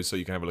videos, so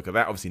you can have a look at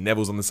that. Obviously,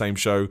 Neville's on the same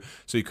show,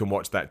 so you can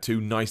watch that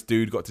too. Nice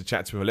dude. Got to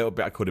chat to him a little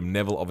bit. I called him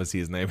Neville. Obviously,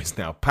 his name is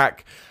now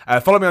Pac.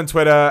 Follow me on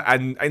Twitter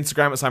and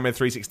Instagram at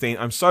Simon316.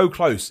 I'm so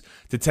close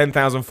to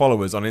 10,000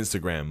 followers on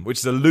Instagram, which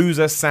is a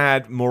loser,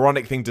 sad,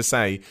 moronic thing to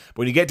say. But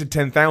when you get to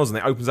 10,000,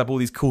 it opens up all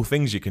these cool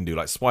things you can do,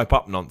 like swipe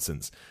up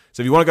nonsense.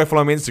 So if you want to go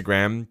follow me on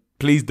Instagram,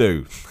 please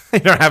do. You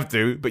don't have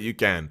to, but you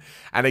can.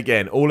 And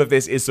again, all of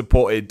this is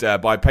supported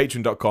by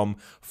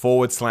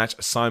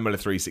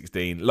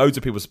patreon.com/SimonMiller316. Loads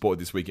of people supported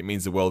this week. It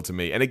means the world to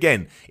me. And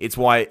again, it's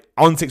why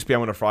on 6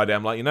 p.m. on a Friday,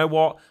 I'm like, you know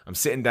what? I'm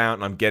sitting down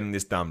and I'm getting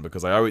this done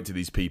because I owe it to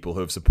these people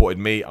who have supported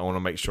me. I want to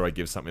make sure I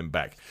give something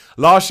back.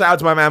 Last shout out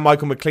to my man,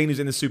 Michael McLean, who's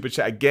in the super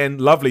chat again.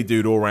 Lovely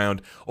dude all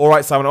round. All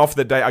right, Simon, off for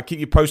the day. I'll keep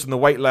you posted on the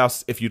weight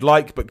loss if you'd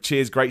like, but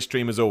cheers, great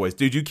stream as always.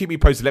 Dude, you keep me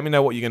posted. Let me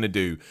know what you're going to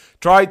do.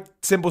 Try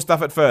simple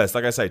stuff at first.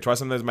 Like I say, try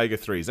some of those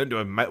omega-3s. Don't do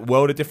a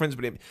world of difference,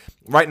 but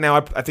right now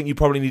I think you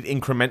probably need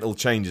incremental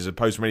changes as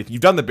opposed to anything.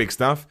 You've done the big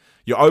stuff.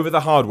 You're over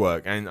the hard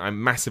work, and I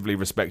massively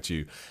respect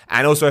you.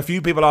 And also, a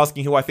few people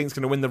asking who I think is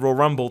going to win the Royal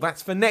Rumble.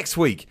 That's for next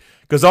week,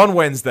 because on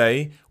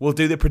Wednesday, we'll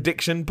do the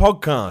prediction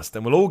podcast,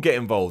 and we'll all get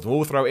involved. We'll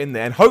all throw it in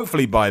there, and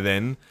hopefully by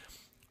then,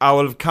 I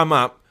will have come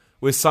up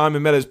with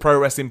Simon Miller's Pro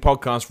Wrestling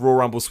Podcast Royal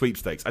Rumble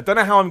sweepstakes. I don't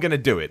know how I'm going to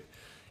do it.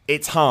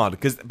 It's hard,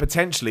 because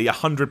potentially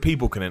 100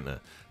 people can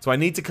enter. So I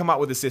need to come up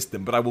with a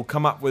system, but I will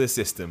come up with a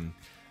system.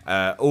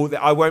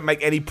 I won't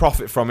make any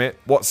profit from it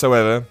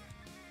whatsoever.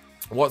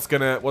 What's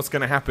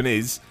gonna happen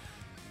is,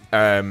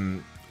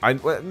 will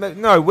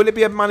it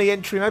be a money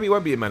entry? Maybe it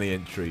won't be a money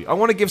entry. I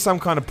want to give some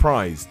kind of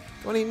prize.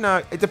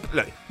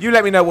 Look, you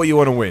let me know what you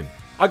want to win.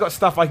 I got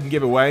stuff I can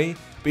give away,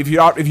 but if you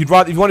want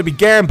to be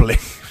gambling,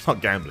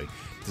 not gambling,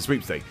 it's a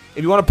sweepstake.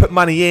 If you want to put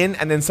money in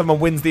and then someone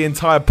wins the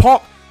entire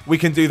pot, we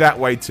can do that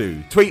way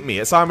too. Tweet me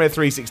at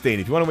Simon316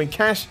 if you want to win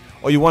cash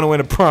or you want to win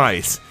a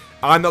prize.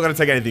 I'm not going to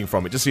take anything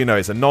from it, just so you know.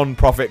 It's a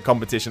non-profit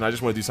competition. I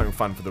just want to do something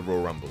fun for the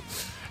Royal Rumble.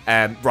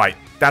 Right,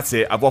 that's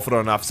it. I've waffled on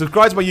enough.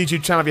 Subscribe to my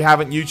YouTube channel if you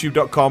haven't.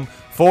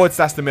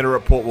 YouTube.com/The Miller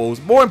Report Walls.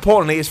 More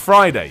importantly, it's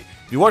Friday.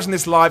 If you're watching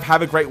this live,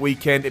 have a great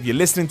weekend. If you're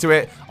listening to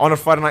it on a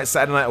Friday night,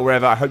 Saturday night, or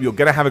wherever, I hope you're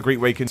going to have a great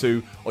weekend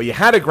too. Or you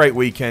had a great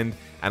weekend.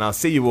 And I'll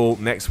see you all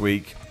next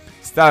week.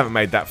 Still haven't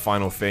made that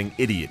final thing.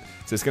 Idiot.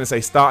 So it's going to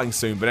say starting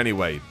soon. But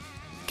anyway,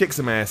 kick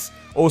some ass.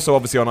 Also,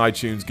 obviously on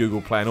iTunes,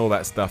 Google Play, and all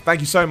that stuff. Thank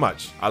you so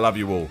much. I love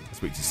you all. I'll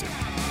speak to you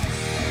soon.